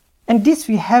 And this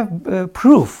we have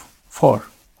proof for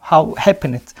how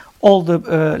happened. All the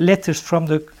letters from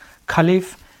the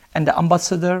Caliph and the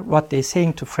ambassador, what they're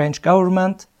saying to French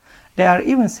government. They are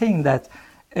even saying that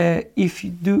if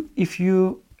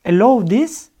you allow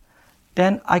this,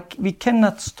 then we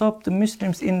cannot stop the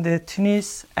Muslims in the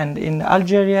Tunis and in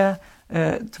Algeria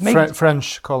to make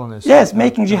French colonies. Yes,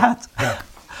 making jihad. Yeah.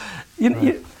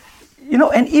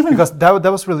 And even because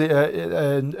that was really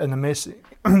an amazing.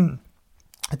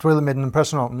 It really made an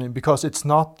impression on me, because it's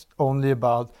not only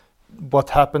about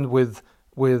what happened with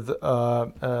the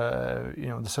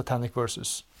satanic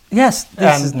verses. Yes,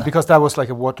 this is not. Because that was like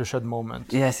a watershed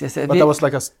moment. Yes. But that was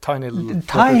like a tiny thing,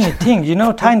 tiny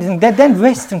thing. Then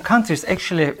Western countries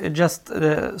actually just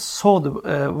saw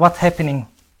what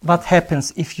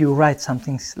happens if you write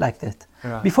something like that.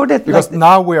 Yeah. Before that, because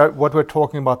now what we're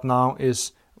talking about now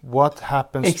is what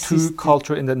happens to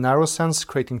culture in the narrow sense,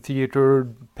 creating theater,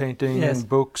 painting,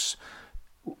 books,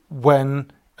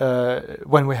 when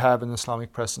we have an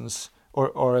Islamic presence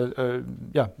in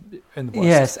the West.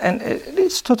 Yes, and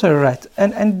it's totally right.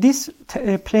 And this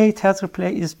theater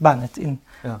play is banned in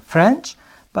French.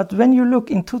 But when you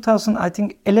look in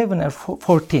 2011 or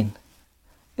 14,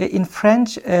 in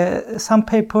French, some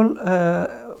people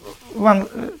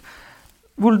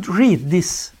would read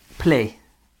this play.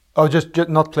 Oh, just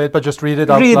not play it, but just read it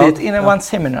out loud? Read it in one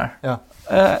seminar. Yeah.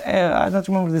 I don't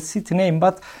remember the city name,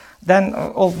 but then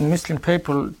all Muslim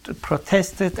people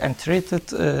protested and treated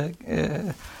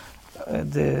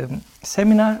the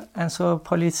seminar, and so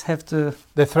police have to...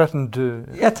 They threatened to...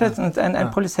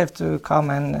 and police have to come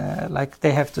and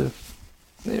they have to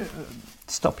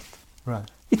stop it. Right.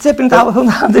 It's happened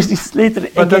 100 years later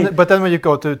again. But then when you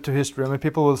go to history, I mean,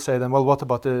 people will say then, well, what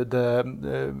about I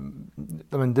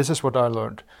mean, this is what I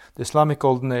learned. The Islamic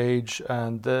Golden Age,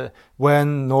 and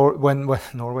when Norway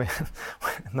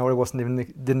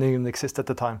didn't even exist at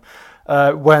the time.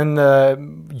 When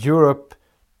Europe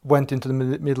went into the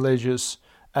Middle Ages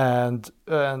and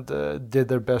did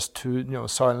their best to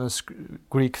silence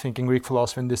Greek thinking, Greek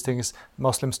philosophy, and these things.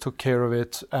 Muslims took care of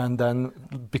it, and then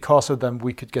because of them,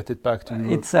 we could get it back to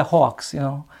Europe. It's a hoax,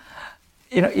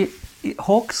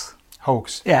 hoax.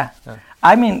 Hoax. Yeah.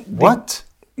 I mean. What?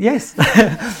 Yes.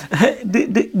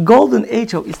 the golden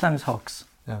age of Islam is hoax.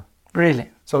 Yeah. Really.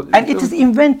 And it is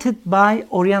invented by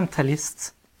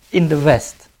Orientalists in the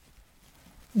West.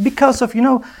 Because of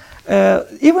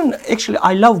even actually,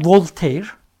 I love Voltaire.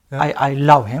 Yeah. I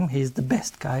love him. He's the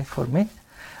best guy for me.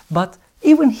 But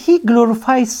even he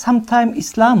glorifies sometimes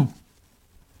Islam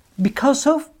because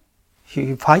of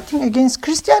he fighting against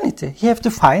Christianity. He have to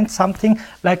find something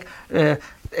like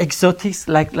exotics,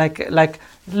 like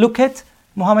look at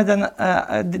Mohammedan.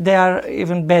 They are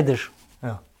even better.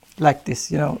 Yeah. Like this,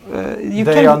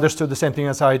 they understood the same thing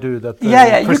as I do, that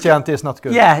Christianity is not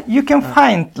good. Yeah, you can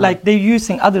find they're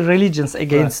using other religions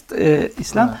against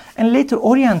Islam, and later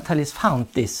Orientalists found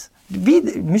this. We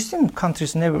Muslim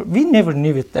countries never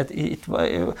knew it that it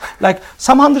was like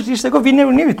some 100 years ago. We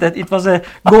never knew it that it was a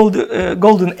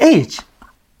golden age.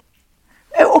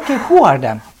 Okay, who are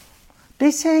them?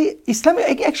 They say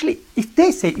Islamic. Actually, if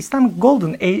they say Islamic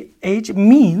golden age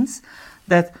means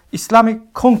that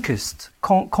Islamic conquests.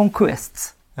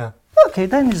 Yeah. Okay,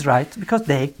 then it's right, because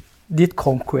they did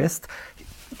conquest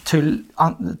to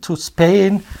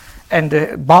Spain and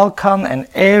the Balkan and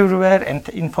everywhere, and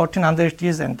in 1400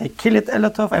 years, and they killed a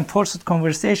lot of, and forced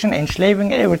conversation,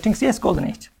 enslaving, everything. Yes, golden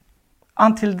age,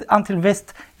 until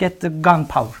West get the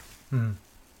gunpowder.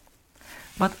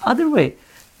 But other way,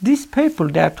 these people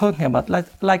they are talking about,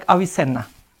 like Avicenna,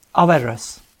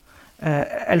 Averroes,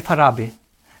 Al-Farabi,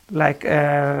 like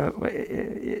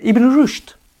Ibn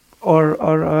Rushd or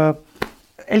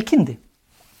Al-Kindi.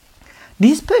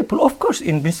 These people, of course,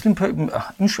 in Muslim,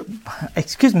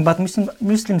 but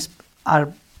Muslims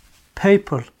are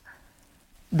people.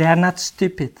 They are not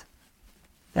stupid.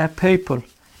 They are people.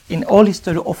 In all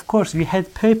history, of course, we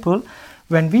had people.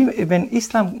 When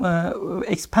Islam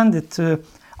expanded to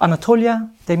Anatolia,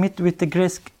 they met with the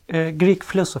Greek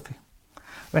philosophy.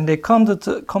 When they come to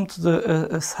the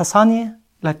Sassanian,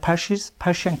 like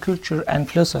Persian culture and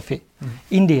philosophy,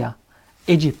 India,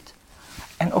 Egypt,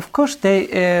 and of course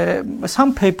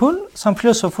some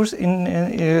philosophers in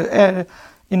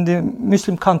the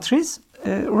Muslim countries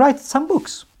write some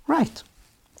books, right?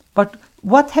 But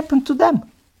what happened to them?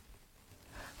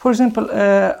 For example,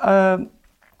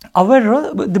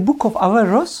 Averroes, the book of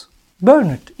Averroes,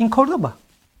 burned in Cordoba,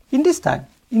 in his time.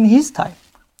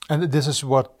 And this is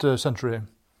what century?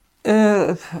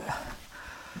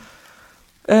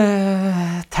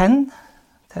 10,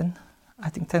 I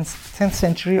think 10th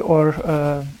century, or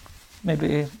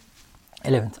maybe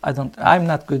 11th. I'm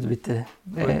not good with the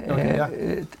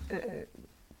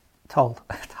tall.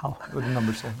 With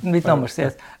numbers. Yeah. With numbers,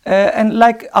 yes. And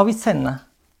like Avicenna,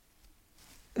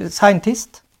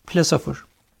 scientist, philosopher,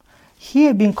 he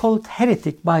had been called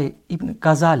heretic by Ibn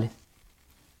Ghazali.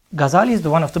 Ghazali is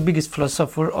one of the biggest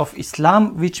philosophers of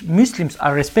Islam, which Muslims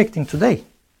are respecting today.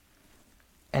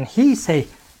 And he say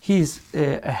he is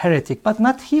a heretic, but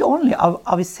not he only.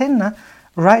 Avicenna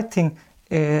writing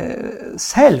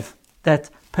self that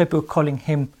people calling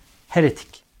him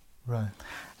heretic. Right.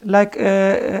 Like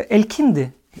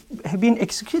Al-Kindi have been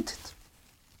executed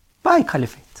by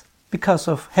caliphate because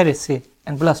of heresy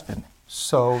and blasphemy.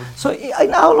 So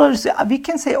in our, we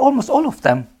can say almost all of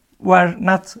them were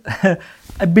not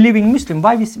a believing Muslim.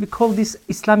 Why we call this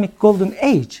Islamic Golden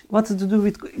Age? What to do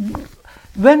with?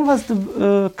 When was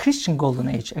the Christian Golden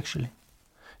Age actually?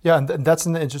 Yeah, and that's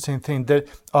an interesting thing. That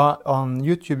on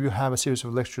YouTube you have a series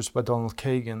of lectures by Donald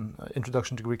Kagan,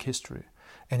 Introduction to Greek History,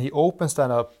 and he opens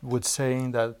that up with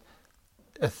saying that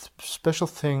special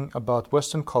thing about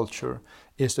Western culture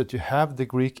is that you have the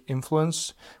Greek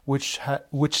influence, which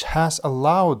has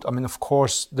allowed. I mean, of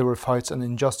course, there were fights and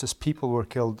injustice; people were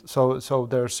killed. So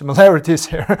there are similarities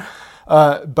here,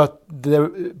 but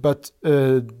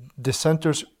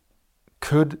dissenters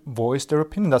could voice their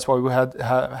opinion. That's why we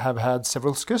have had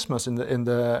several schisms in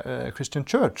the Christian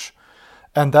Church.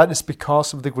 And that is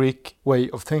because of the Greek way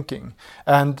of thinking.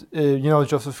 And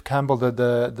Joseph Campbell,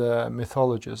 the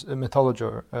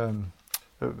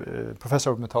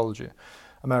professor of mythology,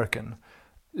 American,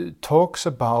 talks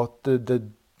about the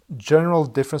general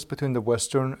difference between the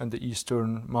Western and the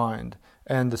Eastern mind.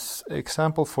 And the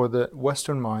example for the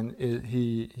Western mind is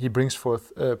he brings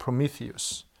forth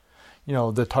Prometheus,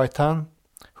 the Titan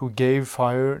who gave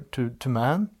fire to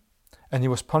man, and he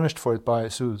was punished for it by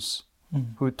Zeus.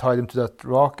 Who tied him to that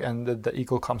rock, and the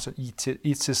eagle comes and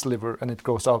eats his liver, and it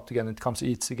goes out again, it comes,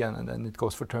 eats again, and then it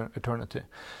goes for eternity.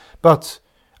 But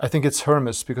I think it's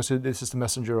Hermes, because this is the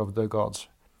messenger of the gods,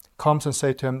 comes and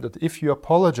say to him that if you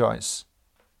apologize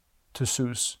to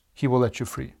Zeus, he will let you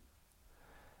free.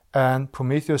 And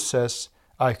Prometheus says,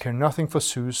 I care nothing for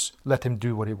Zeus, let him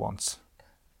do what he wants.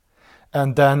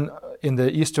 And then in the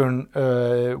Eastern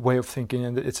way of thinking,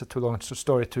 and it's a too long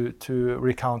story to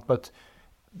recount, but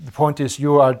the point is,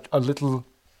 you are a little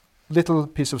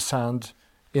piece of sand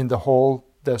in the whole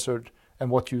desert, and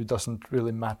what you doesn't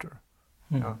really matter.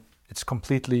 It's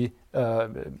completely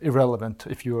irrelevant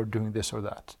if you are doing this or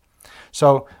that.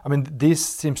 So, I mean, this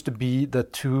seems to be the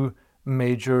two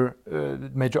major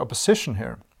opposition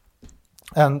here,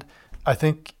 and I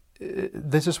think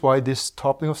this is why this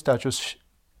toppling of statues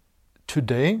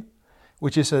today,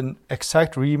 which is an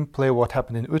exact replay of what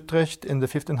happened in Utrecht in the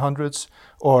 1500s,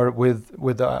 or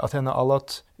with the Athena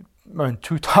Allat,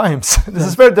 two times. This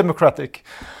is very democratic,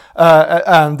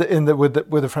 and with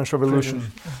the French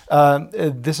Revolution.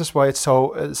 This is why it's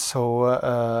so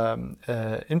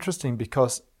interesting,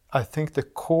 because I think the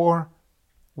core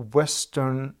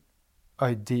Western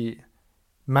idea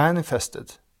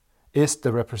manifested is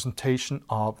the representation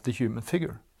of the human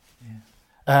figure. Yeah.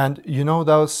 And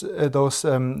those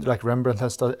like Rembrandt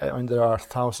has done. I mean, there are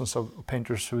thousands of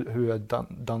painters who have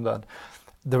done that.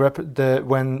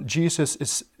 When Jesus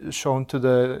is shown to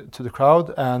the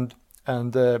crowd, and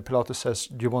Pilatus says,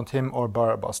 "Do you want him or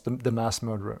Barabbas, the mass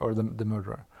murderer or the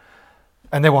murderer?"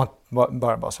 And they want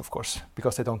Barabbas, of course,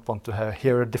 because they don't want to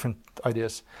hear different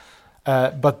ideas.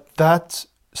 But that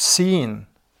scene,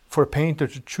 for a painter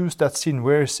to choose that scene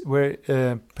where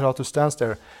Pilatus stands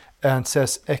there and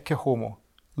says, "Ecce homo."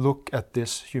 Look at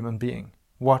this human being.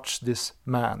 Watch this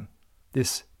man,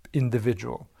 this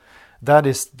individual. That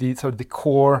is the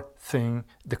core thing,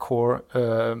 the core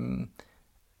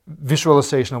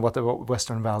visualization of what the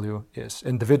Western value is.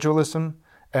 Individualism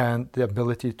and the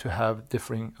ability to have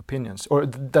differing opinions, or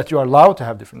that you are allowed to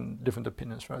have different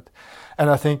opinions, right? And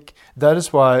I think that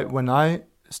is why when I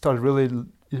started really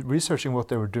researching what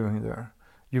they were doing there,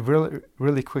 you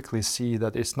really quickly see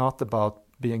that it's not about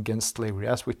being against slavery,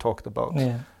 as we talked about.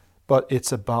 Yeah. But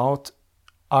it's about,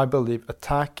 I believe,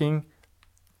 attacking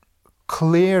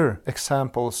clear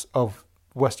examples of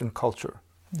Western culture.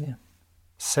 Yeah.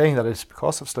 Saying that it's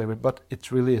because of slavery, but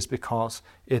it really is because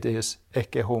it is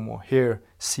ecce homo. Here,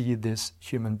 see this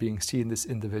human being, see this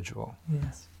individual.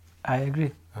 Yes, I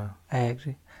agree. I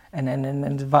agree.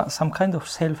 And some kind of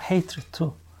self-hatred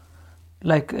too.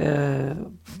 Like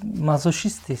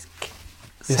masochistic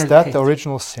Is that the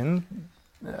original sin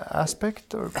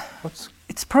aspect, or what's?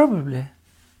 It's probably,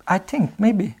 I think,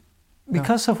 maybe,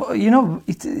 because of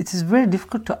it is very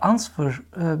difficult to answer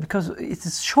because it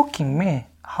is shocking me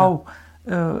how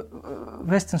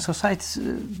Western societies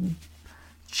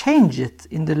changed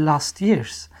in the last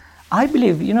years. I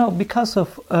believe, because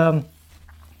of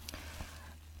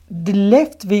the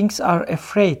left wings are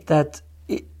afraid that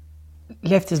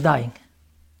left is dying.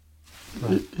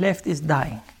 Right. Left is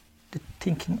dying. The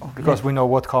thinking of because left. We know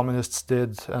what communists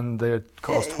did, and they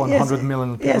cost 100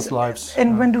 million people's lives.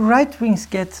 And when the right wings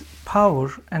get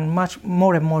power and much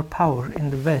more and more power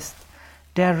in the West,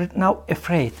 they are now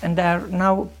afraid, and they are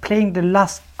now playing the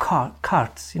last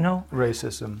cards.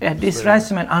 Racism. This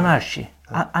racism and anarchy.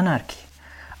 Anarchy.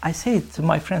 I say it to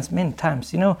my friends many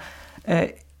times.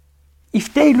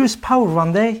 If they lose power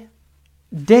one day,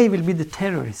 they will be the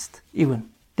terrorist. Even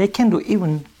they can do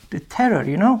even the terror.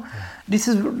 This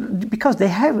is because they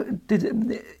have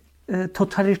the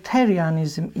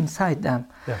totalitarianism inside them.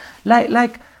 Yeah.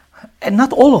 Like, and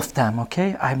not all of them.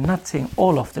 Okay, I'm not saying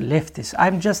all of the leftists.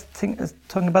 I'm just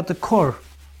talking about the core.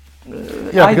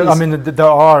 Because, I mean,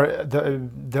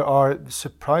 there are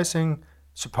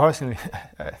surprisingly,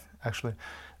 actually,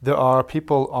 there are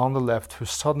people on the left who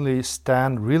suddenly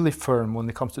stand really firm when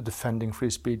it comes to defending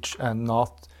free speech and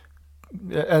not,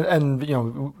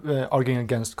 arguing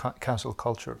against cancel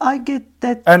culture. I get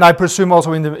that. And I presume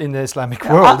also in the Islamic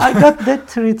world. I got that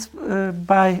treat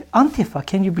by Antifa.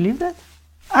 Can you believe that?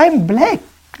 I'm black.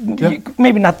 Yeah.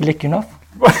 Maybe not black enough.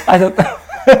 I don't.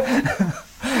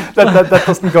 that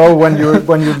doesn't go when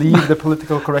you leave the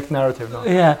political correct narrative. No?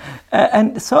 Yeah,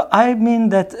 and so I mean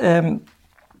that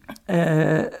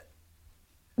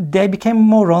they became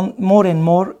more and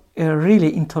more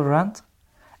really intolerant,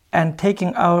 and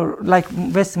taking our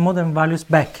Western modern values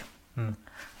back.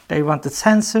 They want to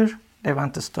censor. They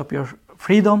want to stop your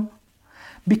freedom,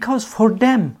 because for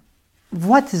them,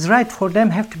 what is right for them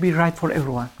have to be right for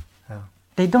everyone. Yeah.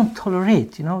 They don't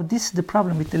tolerate. This is the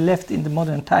problem with the left in the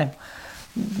modern time.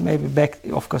 Maybe back,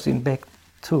 of course, back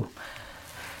too.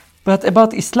 But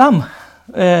about Islam,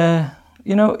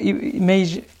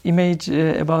 image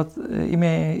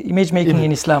making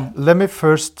in Islam. Let me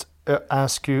first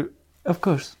ask you, of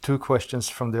course, 2 questions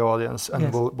from the audience, and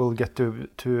yes. we'll get to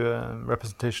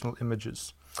representational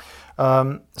images.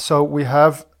 So we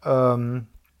have 2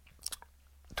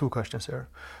 questions here.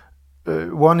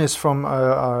 One is from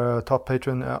our top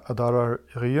patron Adara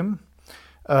Ryum.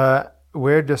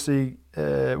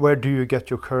 Where do you get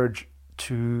your courage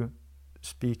to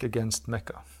speak against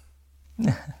Mecca?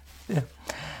 Yeah.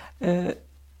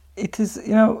 It is,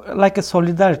 like a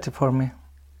solidarity for me,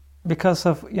 because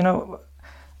of,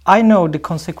 I know the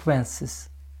consequences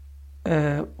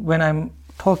when I'm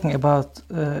talking about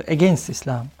against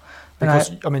Islam.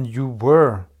 Because you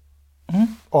were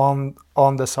on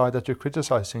the side that you're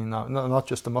criticizing now, not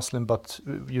just the Muslim, but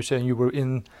you're saying you were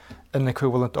in an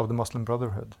equivalent of the Muslim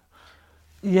Brotherhood.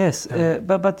 Yes, yeah.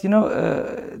 But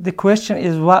the question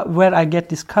is where I get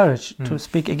this courage to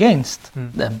speak against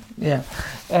them. Yeah,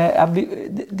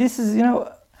 this is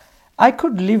I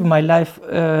could live my life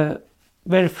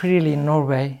very freely in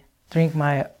Norway, drink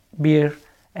my beer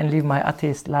and live my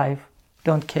atheist life,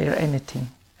 don't care anything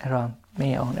around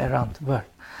me or around the world.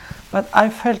 But I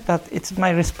felt that it's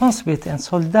my responsibility and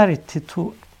solidarity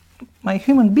to my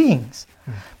human beings,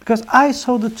 because I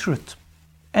saw the truth,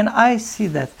 and I see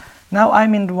that. Now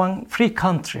I'm in one free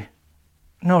country,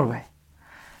 Norway.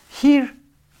 Here,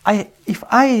 if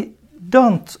I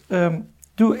don't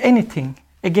do anything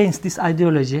against this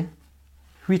ideology,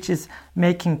 which is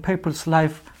making people's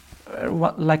life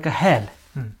like a hell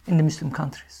in the Muslim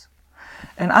countries,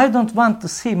 and I don't want to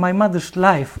see my mother's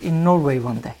life in Norway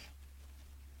one day.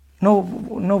 No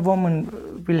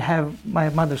woman will have my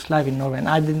mother's life in Norway, and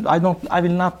I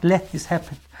will not let this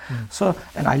happen. So,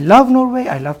 and I love Norway,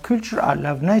 I love culture, I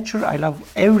love nature, I love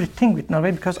everything with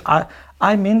Norway, because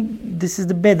I mean this is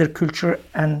the better culture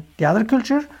and the other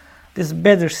culture, this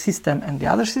better system and the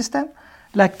other system,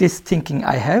 like this thinking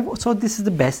I have. So this is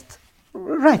the best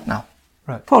right now,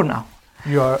 for now.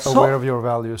 You are aware of your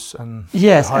values and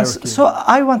yes, the hierarchy. And so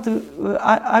I want to,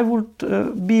 I would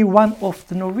be one of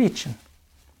the Norwegian.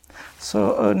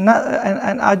 So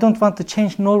and I don't want to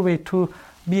change Norway to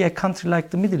be a country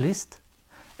like the Middle East.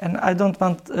 And I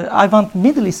want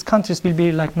Middle East countries will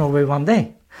be like Norway one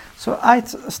day. So I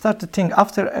started to think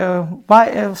after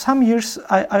some years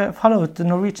I followed the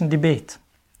Norwegian debate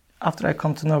after I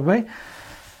come to Norway,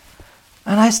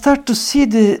 and I start to see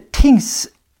the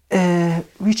things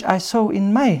which I saw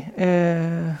in my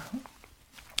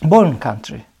born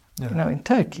country, in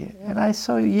Turkey. And I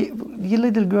saw a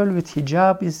little girl with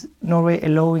hijab is Norway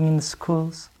allowing in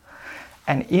schools.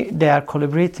 And they are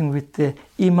collaborating with the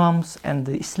imams and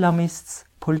the Islamists,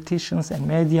 politicians and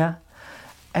media.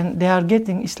 And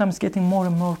Islam is getting more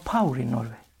and more power in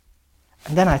Norway.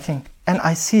 And then I think, and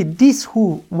I see this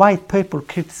who white people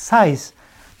criticize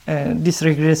this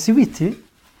regressivity,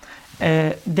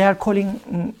 they are calling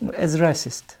as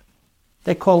racist.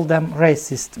 They call them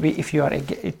racist if you are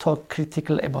talk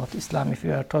critical about Islam, if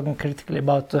you are talking critical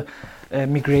about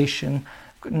migration,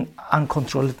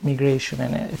 uncontrolled migration,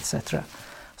 and etc.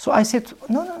 So I said,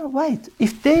 no, wait.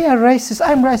 If they are racist,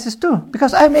 I'm racist too,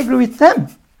 because I agree with them.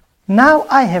 Now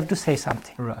I have to say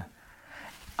something. Right.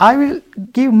 I will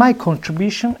give my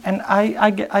contribution, and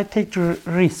I take the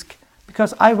risk,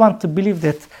 because I want to believe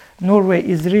that Norway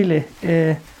is really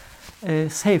a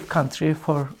safe country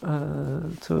for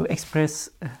to express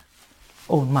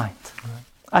own mind.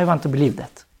 Right. I want to believe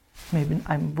that. Maybe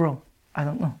I'm wrong. I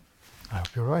don't know. I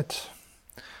hope you're right.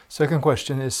 Second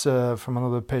question is from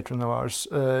another patron of ours.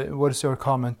 What is your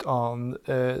comment on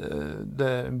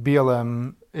the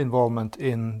BLM involvement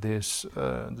in this,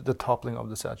 the toppling of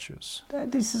the statues?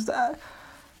 This is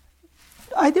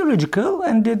ideological,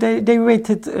 and they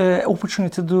waited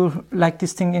opportunity to do like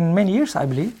this thing in many years, I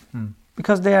believe.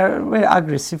 because they are a very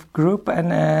aggressive group and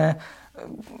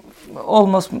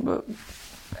almost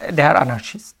they are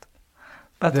anarchists.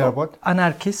 But they are what?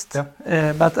 Anarchists.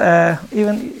 Yeah. But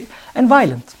even and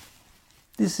violent.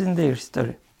 This is in their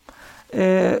history.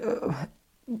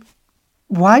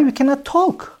 Why we cannot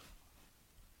talk?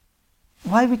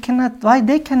 Why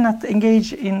they cannot engage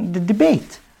in the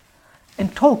debate and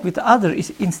talk with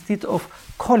others instead of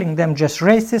calling them just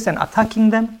racist and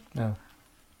attacking them? Yeah.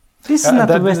 This is not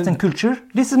the Western culture.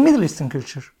 This is Middle Eastern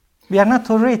culture. We are not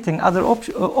tolerating other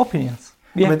opinions.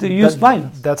 We have to use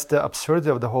violence. That's the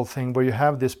absurdity of the whole thing, where you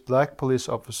have this black police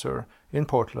officer in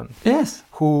Portland. Yes.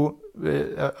 Who,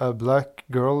 a black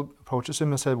girl approaches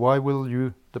him and said, "Why will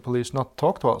you, the police, not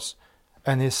talk to us?"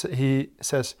 And he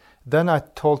says, "Then I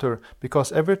told her,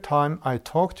 because every time I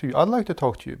talk to you, I'd like to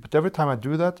talk to you, but every time I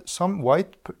do that, some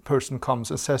white person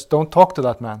comes and says, 'Don't talk to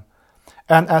that man.'"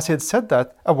 And as he had said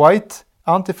that, a white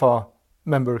Antifa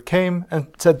member came and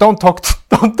said, "Don't talk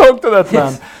to that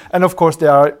man." And of course,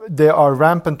 they are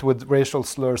rampant with racial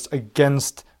slurs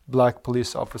against black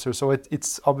police officers. So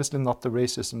it's obviously not the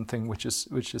racism thing, which is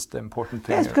the important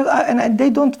thing. Yes, because and they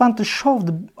don't want to show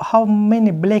how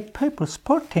many black people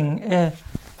supporting,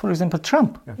 for example,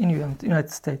 Trump in the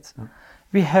United States. Yeah.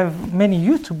 We have many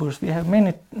YouTubers, we have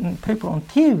many people on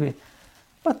TV,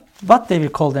 but they will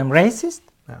call them racist.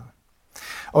 Yeah.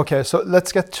 Okay, so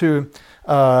let's get to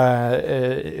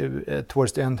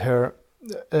towards the end here.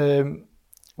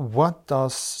 What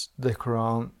does the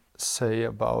Quran say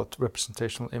about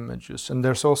representational images? And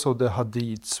there's also the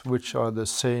hadiths, which are the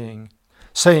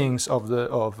sayings of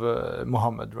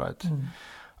Muhammad, right?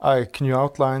 Can you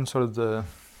outline sort of the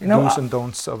do's and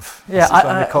don'ts of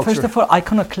Islamic culture? First of all,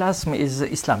 iconoclasm is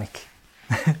Islamic.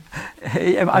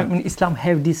 I mean, Islam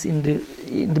have this in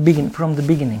the beginning, from the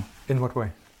beginning. In what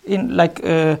way? In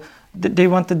they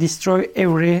want to destroy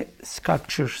every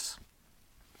sculptures.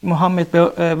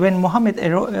 When Muhammad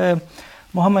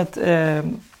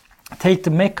take the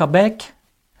Mecca back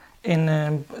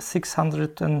in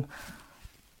 600 and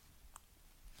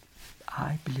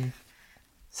I believe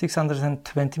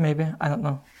 620 maybe, I don't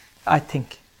know, I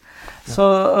think. Yeah.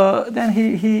 So then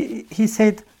he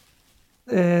said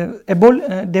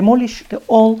demolish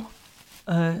all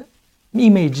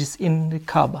images in the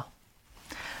Kaaba.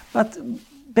 But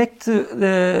back to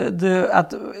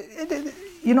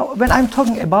when I'm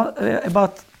talking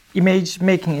about image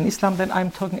making in Islam, then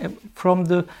I'm talking from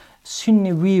the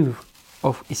Sunni view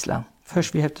of Islam.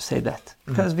 First, we have to say that,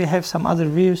 because we have some other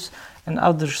views and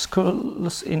other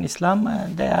schools in Islam,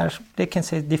 they can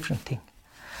say different thing.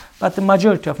 But the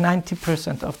majority of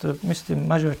 90% of the Muslim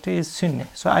majority is Sunni.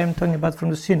 So I am talking about from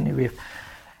the Sunni view.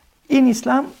 In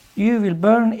Islam, you will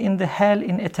burn in the hell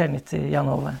in eternity,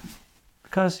 Yanova,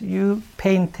 because you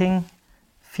painting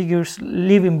figures,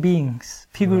 living beings,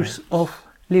 figures of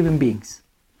living beings.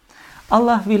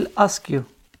 Allah will ask you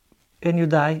when you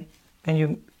die,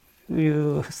 when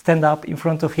you stand up in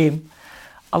front of Him.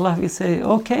 Allah will say,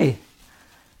 "Okay,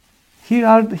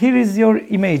 here is your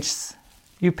images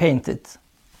you painted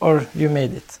or you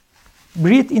made it.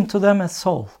 Breathe into them a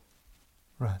soul.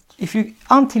 Right.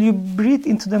 Until you breathe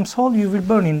into them soul, you will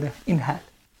burn in hell."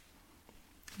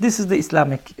 This is the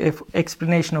Islamic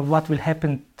explanation of what will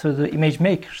happen to the image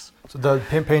makers. So the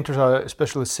painters are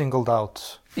especially singled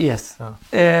out. Yes.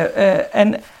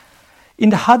 And in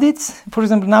the hadiths, for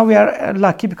example, now we are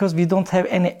lucky because we don't have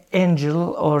any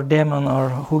angel or demon or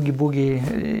hoogie boogie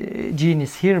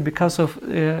genius here, because of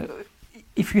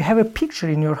if you have a picture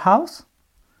in your house,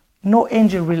 no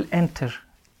angel will enter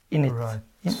in it. Right.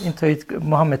 Into it,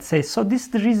 Muhammad says. So this is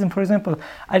the reason. For example,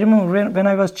 I remember when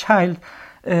I was a child,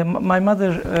 my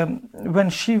mother, when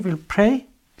she will pray,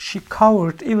 she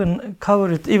covered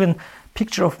even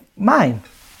picture of mine.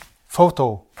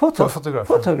 Photograph.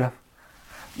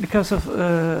 Because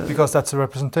that's a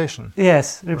representation.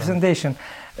 Yes, representation.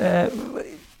 Right.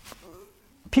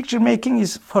 Picture making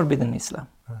is forbidden in Islam.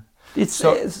 Right. It's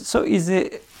so easy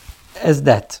as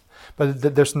that. But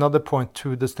there's another point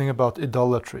too, this thing about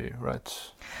idolatry,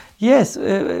 right? Yes,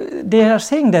 they are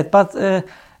saying that, but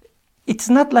it's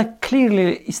not like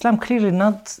clearly, Islam clearly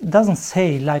doesn't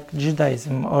say like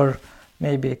Judaism or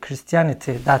maybe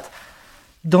Christianity that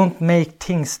don't make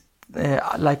things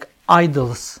like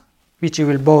idols which you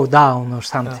will bow down or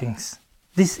some things.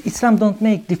 This Islam don't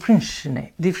make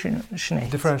differentiate. This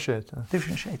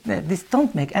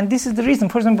don't make, and this is the reason.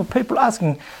 For example, people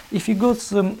asking, if you go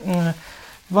to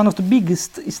one of the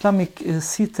biggest Islamic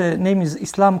site, name is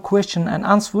Islam Question and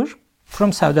Answer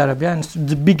from Saudi Arabia, and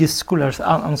the biggest scholars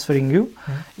are answering you.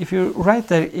 Mm-hmm. If you write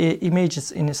the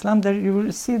images in Islam, there you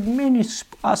will see many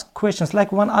ask questions.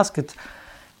 Like one asked,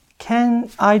 can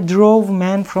I draw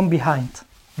man from behind?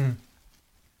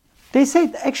 They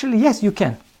said, actually, yes, you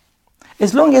can.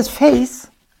 As long as face,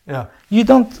 you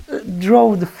don't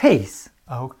draw the face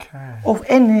of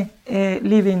any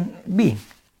living being.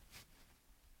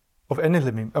 Of any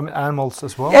living, I mean, animals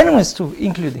as well? Animals too,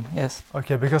 including, yes.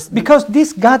 Okay, because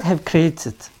this God have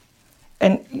created.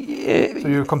 And so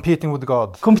you're competing with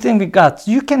God. Competing with God.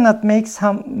 You cannot make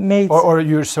or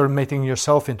you're sort of making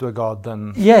yourself into a God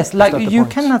then. Yes, like you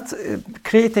cannot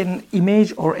create an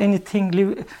image or anything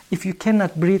if you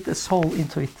cannot breathe a soul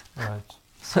into it. Right.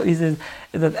 So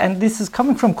and this is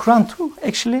coming from Quran too.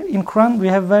 Actually, in Quran we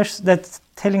have verse that's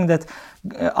telling that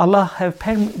Allah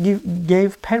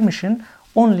gave permission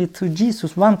only to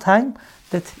Jesus one time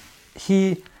that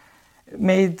he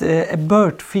made a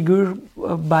bird figure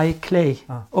by clay,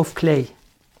 of clay.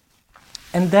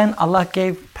 And then Allah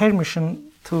gave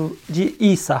permission to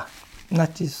Isa,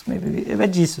 not Jesus, maybe,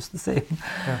 but Jesus the same.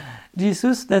 Yeah.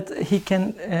 Jesus, that he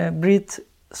can breathe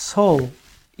soul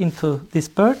into this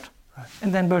bird,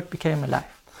 and then bird became alive.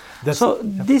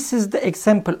 This is the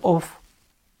example of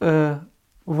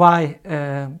why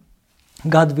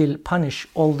God will punish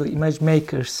all the image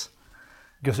makers.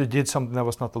 Because you did something that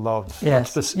was not allowed.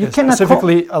 Yes, you cannot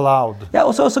specifically allowed. Yeah.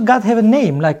 Also, God have a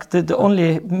name like the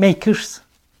only makers.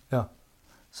 Yeah.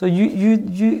 So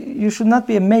you should not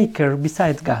be a maker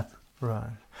besides God. Right.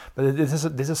 But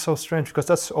this is so strange because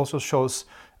that also shows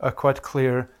a quite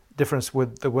clear difference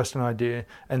with the Western idea,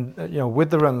 and with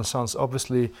the Renaissance,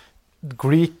 obviously,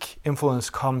 Greek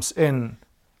influence comes in.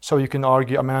 So you can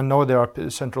argue. I mean, I know there are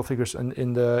central figures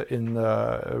in the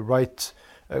right.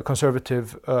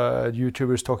 Conservative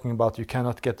YouTubers talking about you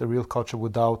cannot get the real culture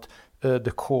without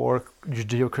the core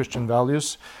Judeo-Christian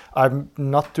values. I'm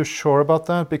not too sure about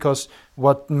that because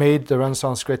what made the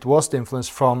Renaissance great was the influence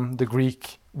from the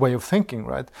Greek way of thinking,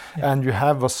 right? Yeah. And you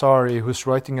have Vasari who's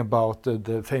writing about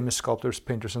the famous sculptors,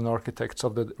 painters and architects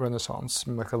of the Renaissance,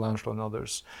 Michelangelo and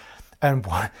others. And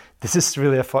this is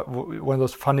really one of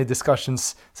those funny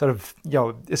discussions, sort of,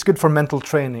 it's good for mental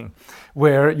training,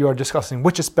 where you are discussing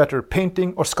which is better,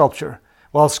 painting or sculpture.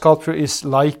 Well, sculpture is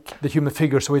like the human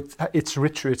figure, so it's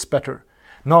richer, it's better.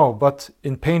 No, but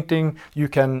in painting, you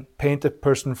can paint a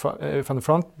person from the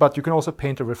front, but you can also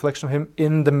paint a reflection of him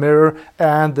in the mirror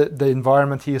and the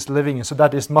environment he is living in. So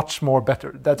that is much more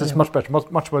better. That is much better,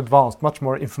 much more advanced, much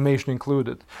more information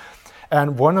included.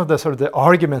 And one of the sort of the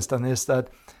arguments then is that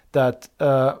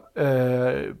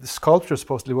sculpture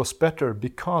supposedly was better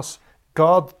because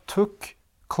God took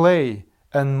clay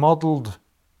and modeled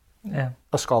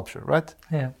a sculpture, right?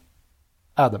 Yeah.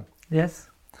 Adam. Yes.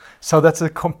 So that's a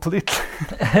completely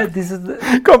this is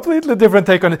completely different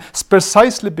take on it. It's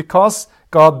precisely because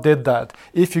God did that.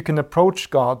 If you can approach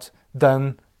God,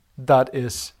 then that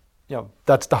is,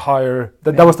 that's the higher.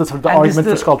 That was the sort of the argument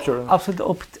for sculpture.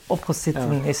 Absolutely opposite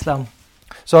in Islam.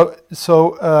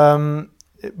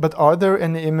 But are there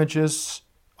any images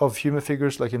of human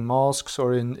figures like in mosques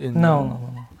or in No.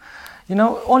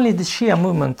 Only the Shia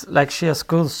movement, like Shia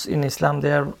schools in Islam,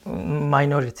 they are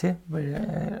minority,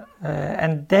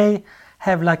 and they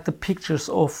have like the pictures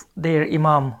of their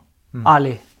Imam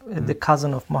Ali, the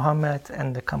cousin of Muhammad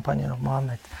and the companion of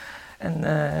Muhammad. And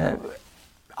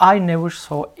I never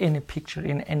saw any picture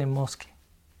in any mosque.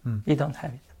 We don't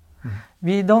have it.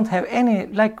 We don't have any,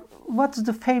 like, what's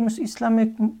the famous Islamic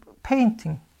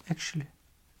painting, actually?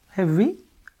 Have we?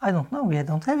 I don't know. We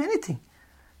don't have anything.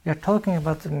 We are talking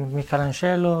about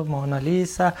Michelangelo, Mona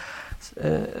Lisa,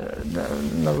 the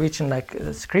Norwegian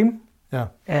Scream. Yeah.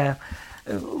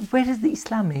 Where is the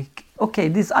Islamic? Okay,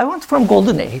 this I want from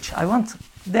Golden Age.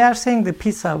 They are saying the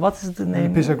Pisa. What is the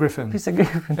name? Pisa Griffin. Pisa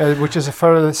Griffin. Which is a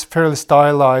fairly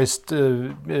stylized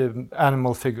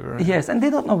animal figure. Yes, and they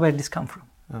don't know where this come from.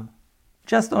 Yeah.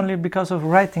 Just only because of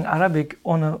writing Arabic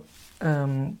on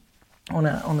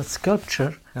a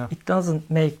sculpture, it doesn't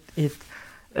make it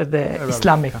the Arabic,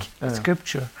 Islamic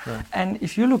sculpture. Yeah. And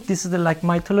if you look, this is the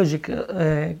mythological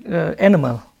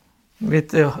animal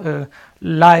with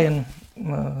lion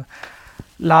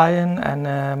and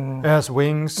it has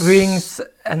wings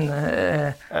and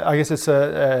I guess it's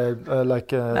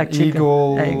like an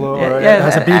eagle or it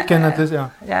has a beacon at this.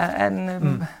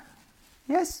 And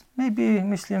yes, maybe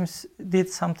Muslims did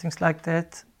some things like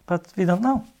that, but we don't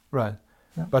know. Right.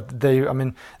 Yeah. But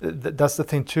that's the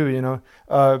thing too,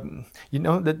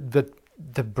 that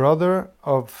the brother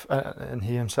of, and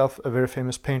he himself, a very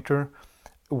famous painter,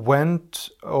 went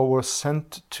or was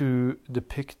sent to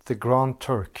depict the Grand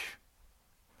Turk.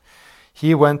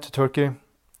 He went to Turkey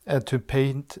to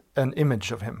paint an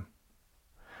image of him.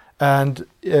 And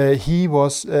he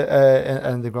was,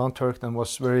 and the Grand Turk then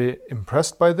was very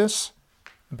impressed by this.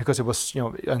 because it was,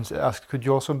 and asked, could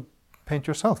you also paint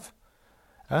yourself?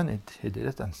 And he did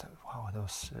it and said, wow, that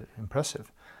was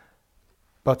impressive.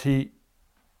 But he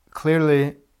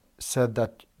clearly said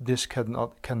that this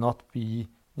cannot be,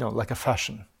 like a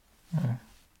fashion. Mm.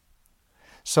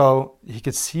 So he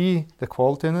could see the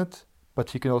quality in it, but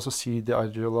he can also see the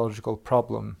ideological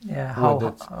problem. Yeah,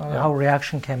 with how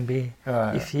reaction can be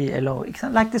if he allow. It's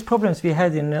not like these problems we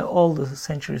had in all the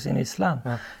centuries in Islam.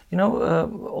 Yeah.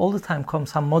 All the time come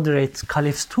some moderate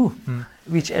caliphs too,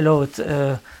 which allowed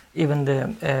even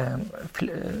the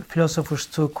philosophers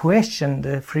to question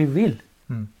the free will.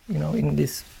 In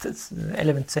this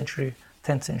 11th century,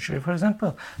 10th century, for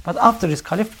example. But after this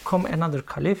caliph, come another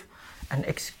caliph and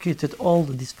executed all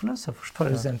these philosophers, for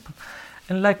example.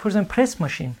 And like, for example, press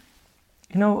machine.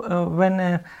 When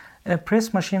a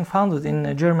press machine founded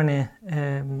in Germany.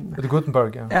 With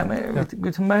Gutenberg, with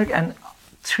Gutenberg, and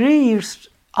 3 years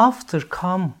after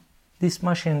come this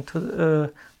machine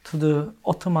to the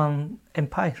Ottoman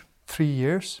Empire. 3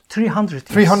 years? 300 years.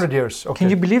 300 years, okay. Can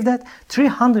you believe that?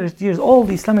 300 years, all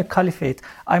the Islamic Caliphate.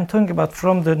 I'm talking about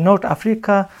from the North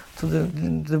Africa to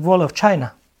the wall of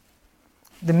China.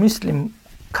 The Muslim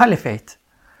Caliphate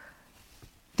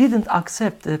didn't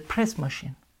accept the press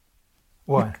machine.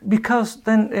 Why? Because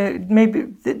then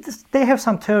maybe they have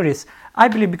some theories. I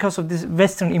believe because of this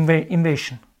Western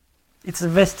invasion. It's a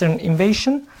Western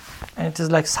invasion, and it is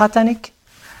like satanic.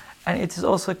 And it is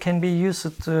also can be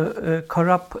used to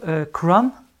corrupt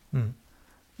Quran.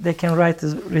 They can write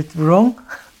it wrong.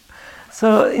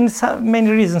 So in many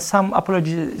reasons, some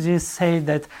apologists say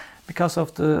that because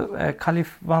of the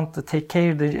Caliph want to take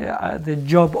care of the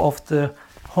job of the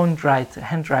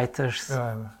handwriters.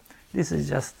 This is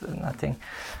just nothing.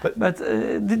 But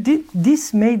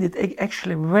this made it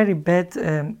actually very bad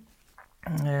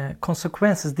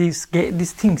consequences.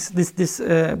 These things, this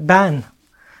ban.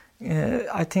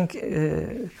 I think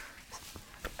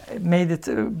made it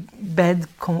bad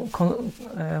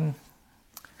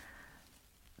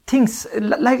things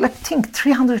like think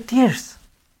 300 years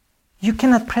you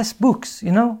cannot press books,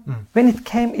 when it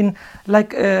came in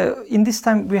in this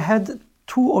time we had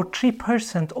 2 or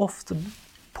 3% of the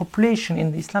population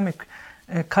in the Islamic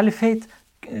Caliphate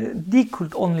they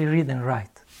could only read and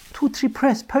write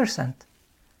 2-3%.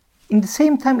 In the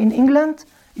same time in England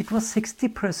it was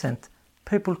 60%.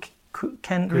 People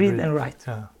can read and write.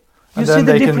 Yeah. And then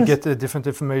they can get different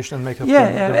information and make up.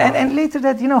 And later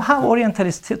that how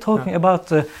Orientalists talking about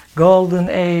the golden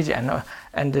age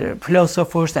and the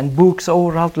philosophers and books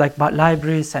overall like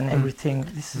libraries and everything.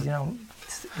 This is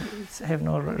it's have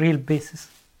no real basis.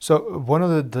 So one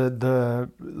of the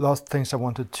last things I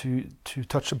wanted to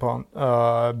touch upon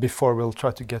before we'll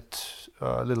try to get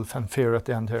a little fanfare at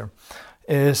the end here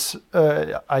is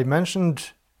I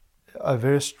mentioned a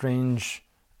very strange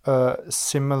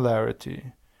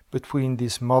similarity between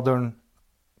these modern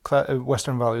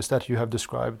Western values that you have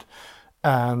described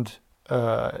and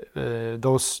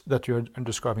those that you're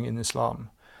describing in Islam.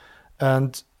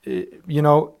 And,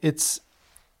 it's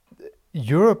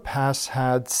Europe has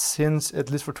had since at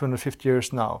least for 250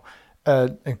 years now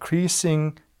an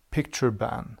increasing picture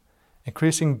ban,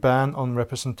 increasing ban on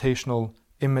representational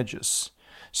images.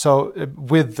 So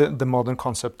with the modern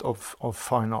concept of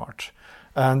fine art.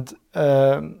 And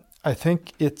I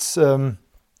think it's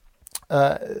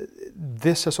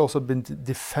this has also been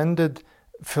defended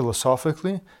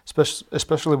philosophically,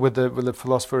 especially with the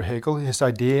philosopher Hegel, his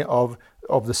idea of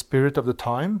the spirit of the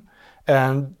time,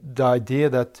 and the idea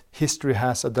that history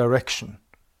has a direction,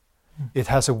 it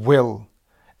has a will,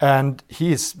 and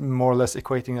he is more or less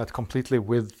equating that completely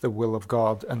with the will of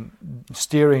God and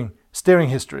steering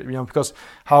history. Because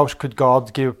how could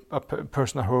God give a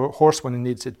person a horse when he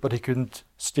needs it, but he couldn't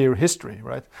steer history,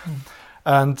 right?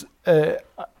 And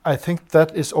I think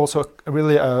that is also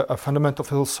really a fundamental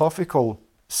philosophical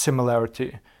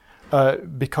similarity,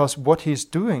 because what he's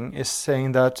doing is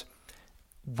saying that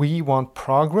we want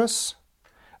progress,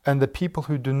 and the people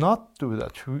who do not do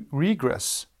that, who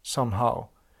regress somehow,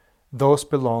 those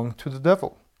belong to the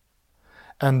devil.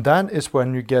 And that is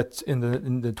when you get in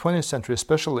the 20th century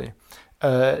especially,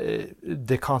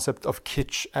 the concept of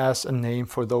kitsch as a name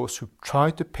for those who try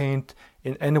to paint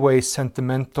in any way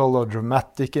sentimental or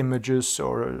dramatic images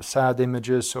or sad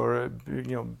images or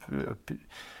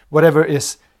whatever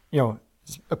is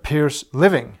appears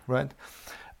living, right?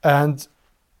 And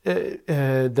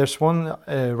there's one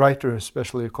writer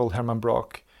especially called Herman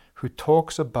Brock who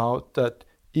talks about that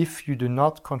if you do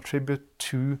not contribute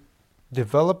to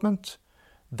development,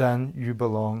 then you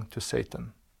belong to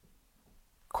Satan.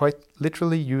 Quite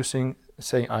literally saying,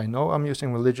 I know I'm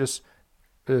using religious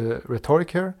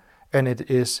rhetoric here, and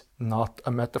it is not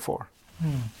a metaphor.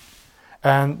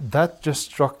 And that just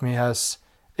struck me as,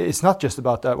 it's not just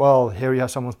about that, well, here you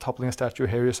have someone toppling a statue,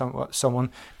 here you have someone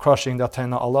crushing the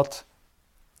Athena Allat,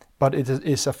 but it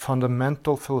is a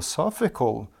fundamental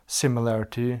philosophical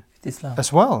similarity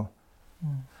as well.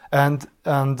 And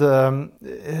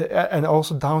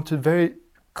also down to very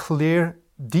clear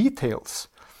details.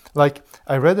 Like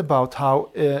I read about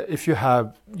how if you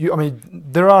have,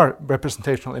 there are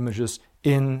representational images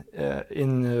in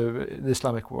the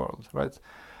Islamic world, right?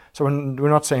 So we're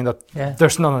not saying that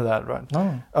there's none of that, right?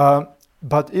 No.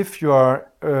 But if you are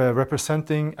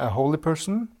representing a holy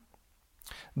person,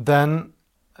 then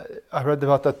I read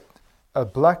about that a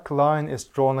black line is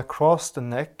drawn across the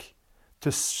neck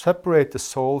to separate the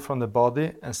soul from the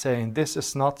body and saying this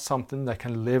is not something that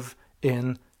can live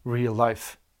in real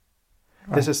life.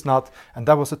 Right. This is not, and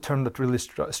that was a term that really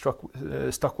stuck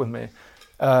with me.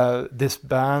 This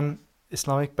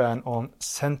Islamic ban on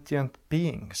sentient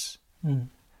beings.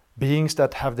 Beings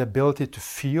that have the ability to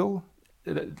feel,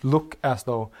 look as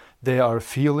though they are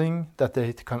feeling, that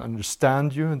they can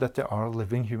understand you, and that they are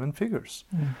living human figures.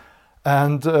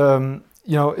 And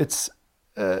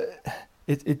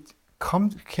it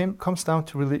comes down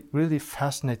to really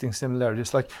fascinating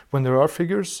similarities. Like when there are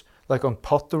figures, like on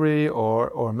pottery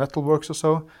or metalworks or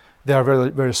so, they are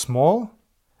very, very small,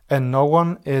 and no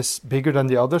one is bigger than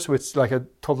the other. So it's like a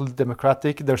totally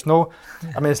democratic. There's no,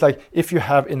 it's like if you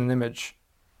have in an image,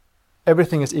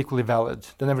 everything is equally valid,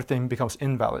 then everything becomes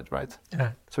invalid, right?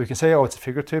 Yeah. So you can say, oh, it's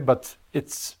figurative, but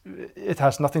it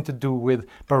has nothing to do with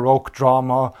Baroque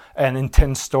drama and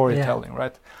intense storytelling,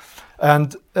 right?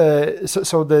 And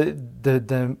so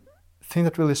the thing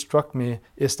that really struck me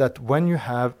is that when you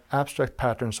have abstract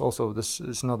patterns, also this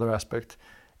is another aspect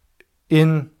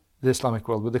in the Islamic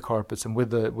world with the carpets and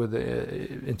with the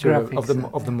interior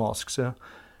graphics of the mosques.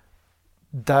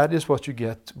 That is what you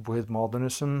get with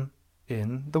modernism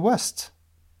in the West.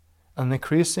 An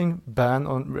increasing ban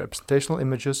on representational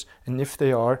images, and if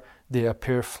they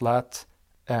appear flat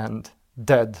and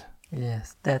dead.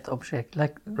 Yes, dead object,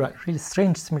 like really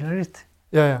strange similarity.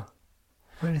 Yeah.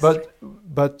 But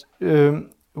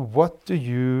what do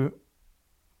you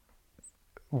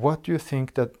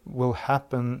think that will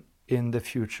happen in the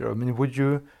future? I mean,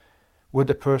 would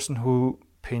a person who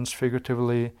paints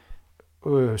figuratively,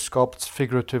 sculpts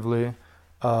figuratively,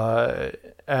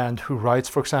 and who writes,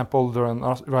 for example, the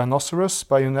Rhinoceros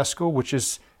by UNESCO, which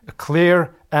is a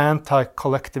clear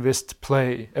anti-collectivist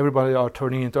play. Everybody are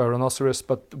turning into a rhinoceros,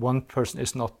 but one person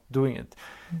is not doing it.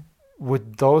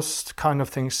 Would those kind of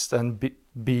things then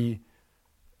be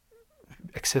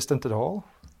existent at all?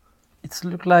 It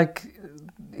look like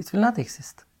it will not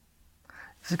exist,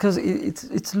 because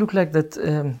it's look like that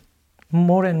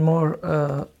more and more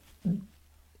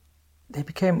they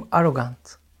became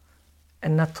arrogant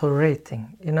and not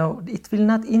tolerating. It will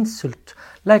not insult.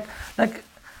 Like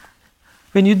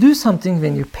when you do something,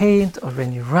 when you paint or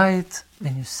when you write,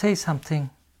 when you say something,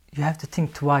 you have to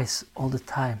think twice all the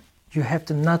time. You have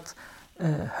to not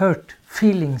hurt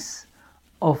feelings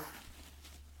of.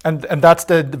 And that's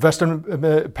the Western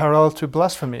parallel to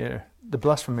blasphemy, the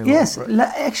blasphemy law. Yes, right?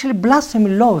 Actually,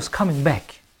 blasphemy law is coming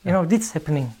back. This is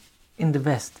happening in the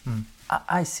West.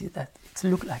 I see that. It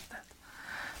looks like that,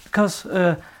 because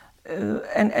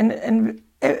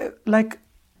like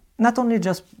not only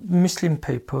just Muslim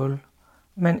people,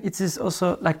 it is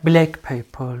also like black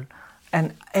people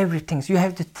and everything. So you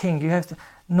have to think.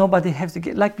 Nobody has to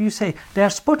get, like you say, they are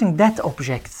sporting that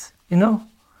objects.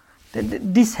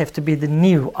 This have to be the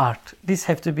new art. This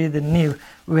have to be the new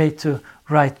way to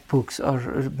write books or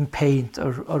paint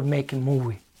or make a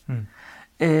movie.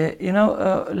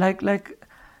 Like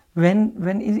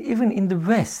when even in the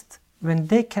West, when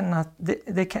they cannot,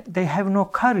 they have no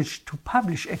courage to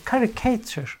publish a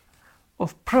caricature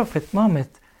of Prophet Muhammad.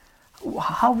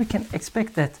 How we can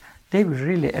expect that they will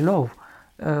really allow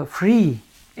free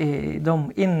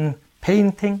them in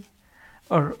painting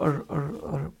or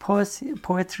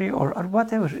poetry or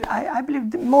whatever? I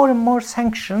believe more and more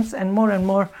sanctions and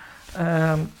more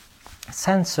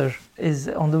censor is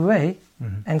on the way,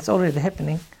 and it's already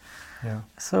happening. Yeah.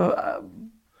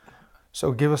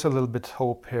 So give us a little bit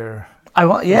hope here.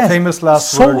 Yes. Famous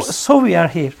last words. So we are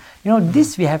here.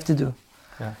 This we have to do.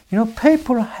 Yeah.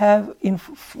 People have in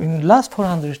last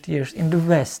 400 years in the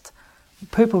West,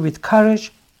 people with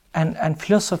courage and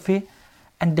philosophy,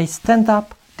 and they stand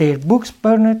up. Their books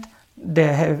burned. They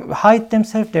have hide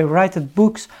themselves. They write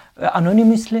books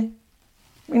anonymously.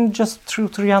 Just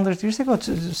 300 years ago,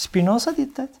 Spinoza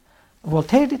did that.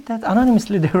 Voltaire did that.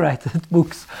 Anonymously, they write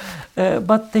books,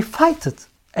 but they fight it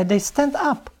and they stand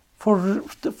up for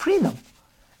the freedom.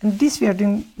 And this we are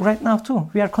doing right now too.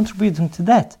 We are contributing to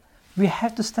that. we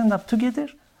have to stand up together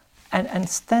and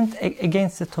stand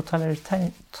against the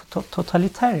totalitarian,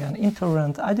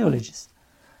 intolerant ideologies.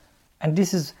 And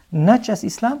this is not just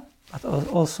Islam, but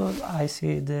also I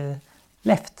see the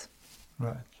left.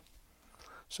 Right.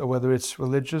 So whether it's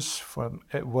religious, from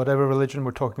whatever religion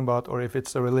we're talking about, or if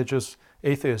it's a religious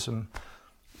atheism.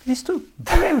 These two.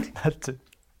 That too.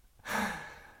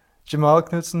 Cemal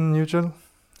Knudsen, Yucel,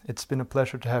 it's been a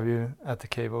pleasure to have you at the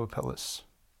Cave of Apelles.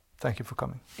 Thank you for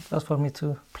coming. It was for me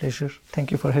too. Pleasure.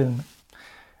 Thank you for having me.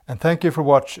 And thank you for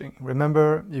watching.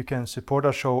 Remember, you can support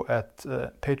our show at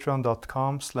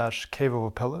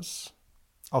patreon.com/caveofapelles.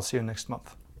 I'll see you next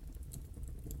month.